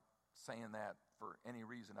I'm not saying that for any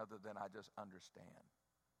reason other than I just understand.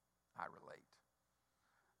 I relate.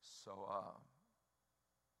 So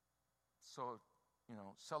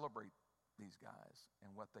celebrate these guys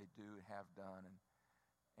and what they do and have done.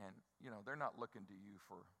 And they're not looking to you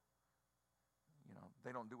for,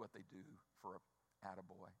 they don't do what they do for a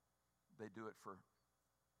attaboy. They do it for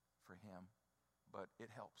him. But it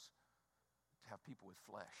helps to have people with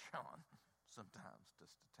flesh on sometimes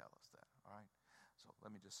just to tell us that. All right? So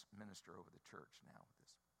let me just minister over the church now with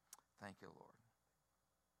this. Thank you, Lord.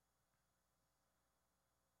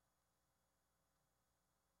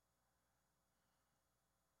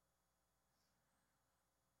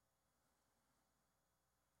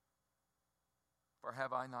 Or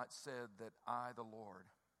have I not said that I, the Lord,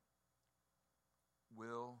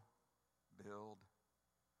 will build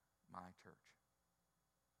my church?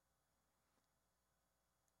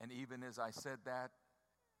 And even as I said that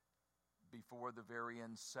before the very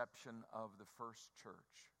inception of the first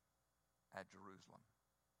church at Jerusalem,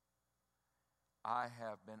 I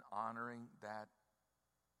have been honoring that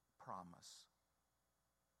promise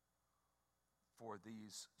for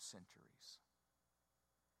these centuries.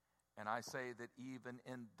 And I say that even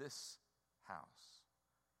in this house,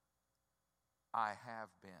 I have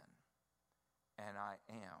been, and I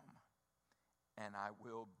am, and I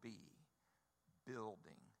will be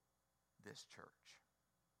building this church.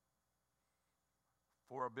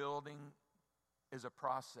 For a building is a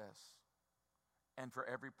process, and for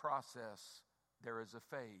every process there is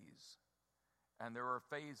a phase. And there are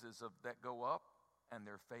phases that go up, and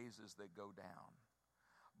there are phases that go down.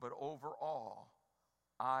 But overall,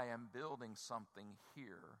 I am building something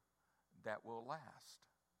here that will last.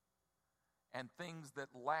 And things that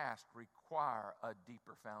last require a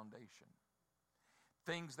deeper foundation.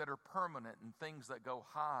 Things that are permanent and things that go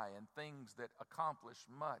high and things that accomplish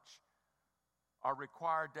much are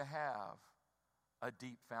required to have a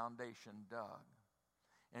deep foundation dug.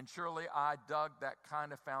 And surely I dug that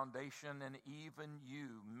kind of foundation, and even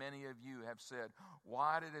you, many of you have said,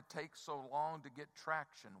 why did it take so long to get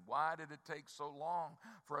traction? Why did it take so long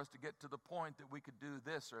for us to get to the point that we could do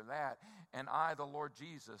this or that? And I, the Lord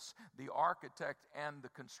Jesus, the architect and the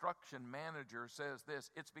construction manager, says this,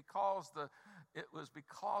 it was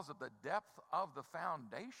because of the depth of the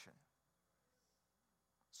foundation,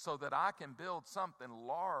 so that I can build something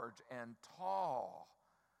large and tall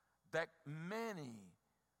that many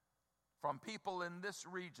from people in this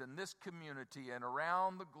region, this community, and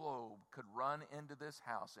around the globe could run into this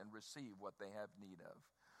house and receive what they have need of.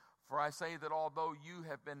 For I say that although you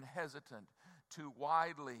have been hesitant to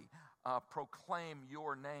widely proclaim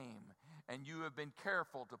your name, and you have been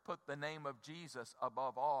careful to put the name of Jesus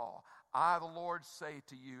above all, I, the Lord, say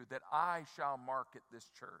to you that I shall market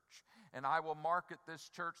this church. And I will market this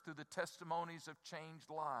church through the testimonies of changed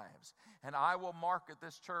lives. And I will market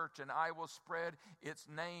this church, and I will spread its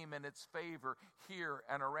name and its favor here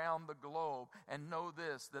and around the globe. And know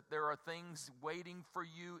this, that there are things waiting for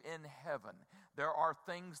you in heaven. There are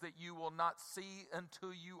things that you will not see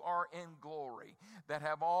until you are in glory, that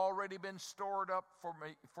have already been stored up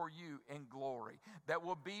for you in glory, that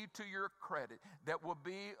will be to your credit, that will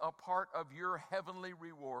be a part of your heavenly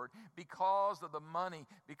reward because of the money,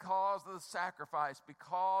 because of the sacrifice,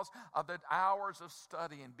 because of the hours of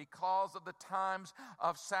studying, because of the times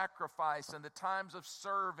of sacrifice and the times of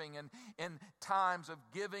serving and in times of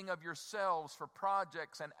giving of yourselves for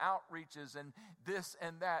projects and outreaches and this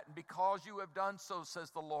and that. And because you have done so,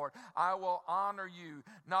 says the Lord, I will honor you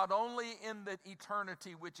not only in the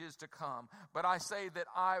eternity which is to come, but I say that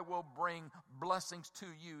I will bring blessings to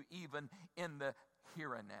you even in the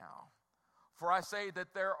here and now. For I say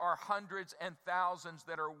that there are hundreds and thousands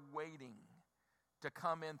that are waiting to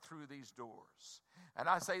come in through these doors. And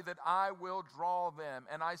I say that I will draw them.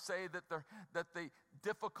 And I say that the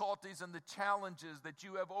difficulties and the challenges that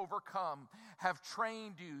you have overcome have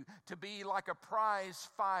trained you to be like a prize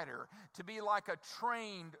fighter, to be like a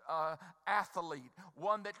trained athlete,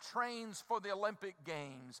 one that trains for the Olympic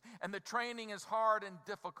Games. And the training is hard and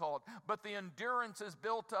difficult, but the endurance is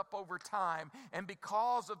built up over time. And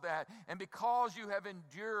because of that, and because you have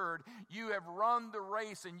endured, you have run the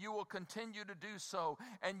race, and you will continue to do so.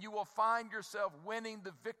 And you will find yourself winning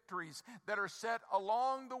the victories that are set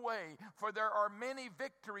along the way, for there are many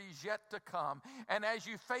victories yet to come. And as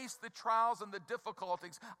you face the trials and the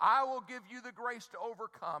difficulties, I will give you the grace to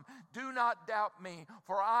overcome. Do not doubt me,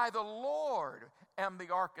 for I, the Lord, am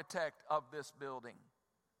the architect of this building,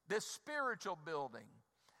 this spiritual building.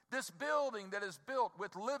 This building that is built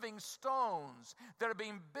with living stones that are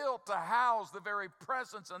being built to house the very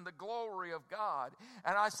presence and the glory of God.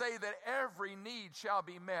 And I say that every need shall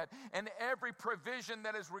be met and every provision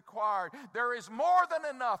that is required. There is more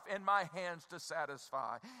than enough in my hands to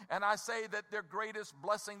satisfy. And I say that the greatest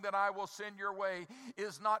blessing that I will send your way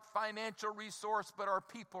is not financial resource, but our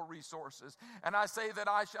people resources. And I say that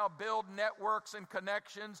I shall build networks and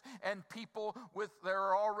connections and people that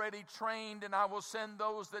are already trained, and I will send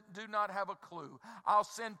those that do not have a clue. I'll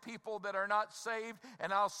send people that are not saved,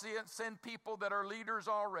 and I'll send people that are leaders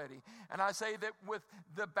already. And I say that with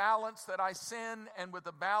the balance that I send and with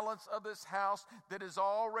the balance of this house that is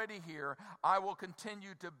already here, I will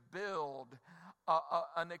continue to build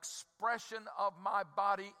an expression of my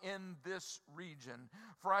body in this region.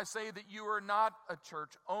 For I say that you are not a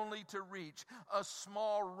church only to reach a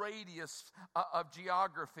small radius of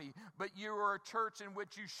geography, but you are a church in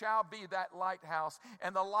which you shall be that lighthouse,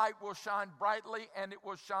 and the light will shine brightly and it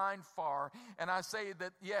will shine far. And I say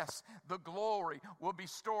that, yes, the glory will be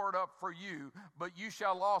stored up for you, but you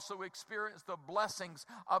shall also experience the blessings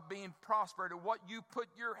of being prospered. And what you put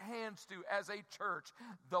your hands to as a church,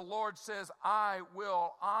 the Lord says, I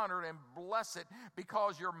will honor and bless it,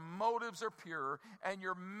 because your motives are pure and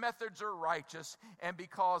your methods are righteous, and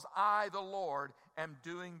because I, the Lord, am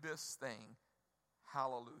doing this thing.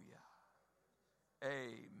 Hallelujah.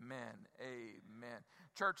 Amen. Amen.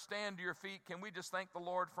 Church, stand to your feet. Can we just thank the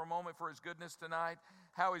Lord for a moment for his goodness tonight,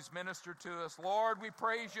 how he's ministered to us. Lord, we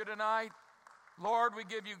praise you tonight. Lord, we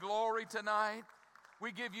give you glory tonight.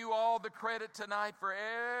 We give you all the credit tonight for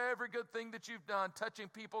every good thing that you've done, touching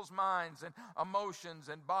people's minds and emotions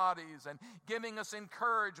and bodies and giving us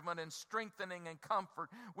encouragement and strengthening and comfort.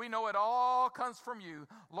 We know it all comes from you.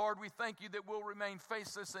 Lord, we thank you that we'll remain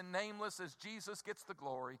faceless and nameless as Jesus gets the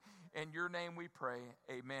glory. In your name we pray.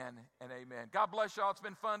 Amen and amen. God bless y'all. It's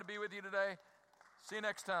been fun to be with you today. See you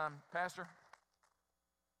next time. Pastor.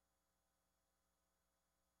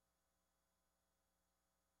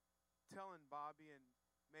 Telling Bobby, and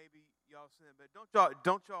maybe y'all seen it, but don't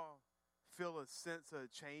y'all feel a sense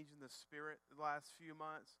of change in the spirit the last few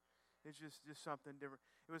months? It's just something different.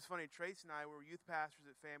 It was funny. Tracy and I were youth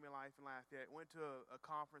pastors at Family Life in Lafayette. Went to a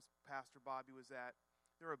conference Pastor Bobby was at.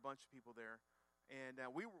 There were a bunch of people there, and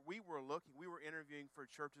we were looking. We were interviewing for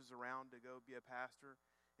churches around to go be a pastor.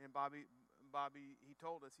 And Bobby, he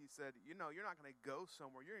told us. He said, "You know, you're not going to go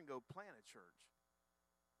somewhere. You're going to go plant a church."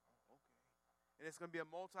 And it's going to be a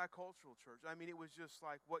multicultural church. I mean, it was just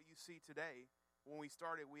like what you see today. When we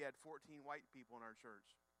started, we had 14 white people in our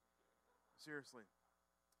church. Seriously.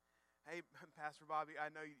 Hey, Pastor Bobby, I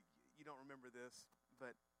know you don't remember this,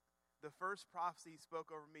 but the first prophecy he spoke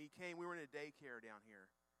over me, we were in a daycare down here.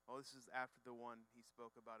 Oh, this is after the one he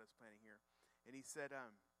spoke about us planting here. And he said,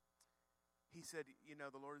 you know,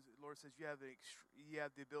 the Lord says you have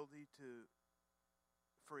the ability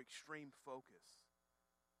for extreme focus.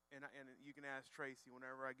 And you can ask Tracy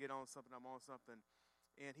whenever I get on something, I'm on something.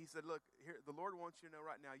 And he said, look, here, the Lord wants you to know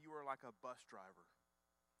right now you are like a bus driver.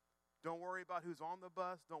 Don't worry about who's on the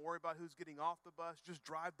bus. Don't worry about who's getting off the bus. Just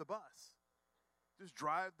drive the bus. Just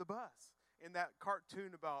drive the bus. In that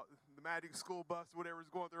cartoon about the magic school bus,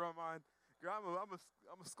 whatever's going through my mind, I'm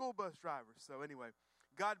a school bus driver. So anyway,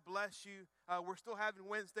 God bless you. We're still having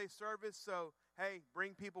Wednesday service. So, hey,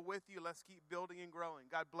 bring people with you. Let's keep building and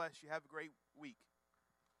growing. God bless you. Have a great week.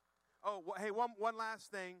 Oh, hey, one last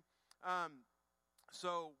thing.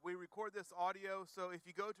 So we record this audio. So if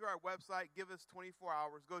you go to our website, give us 24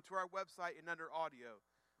 hours. Go to our website and under audio.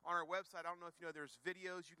 On our website, I don't know if you know, there's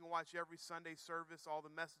videos. You can watch every Sunday service, all the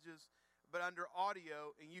messages. But under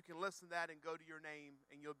audio, and you can listen to that and go to your name,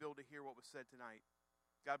 and you'll be able to hear what was said tonight.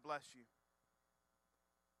 God bless you.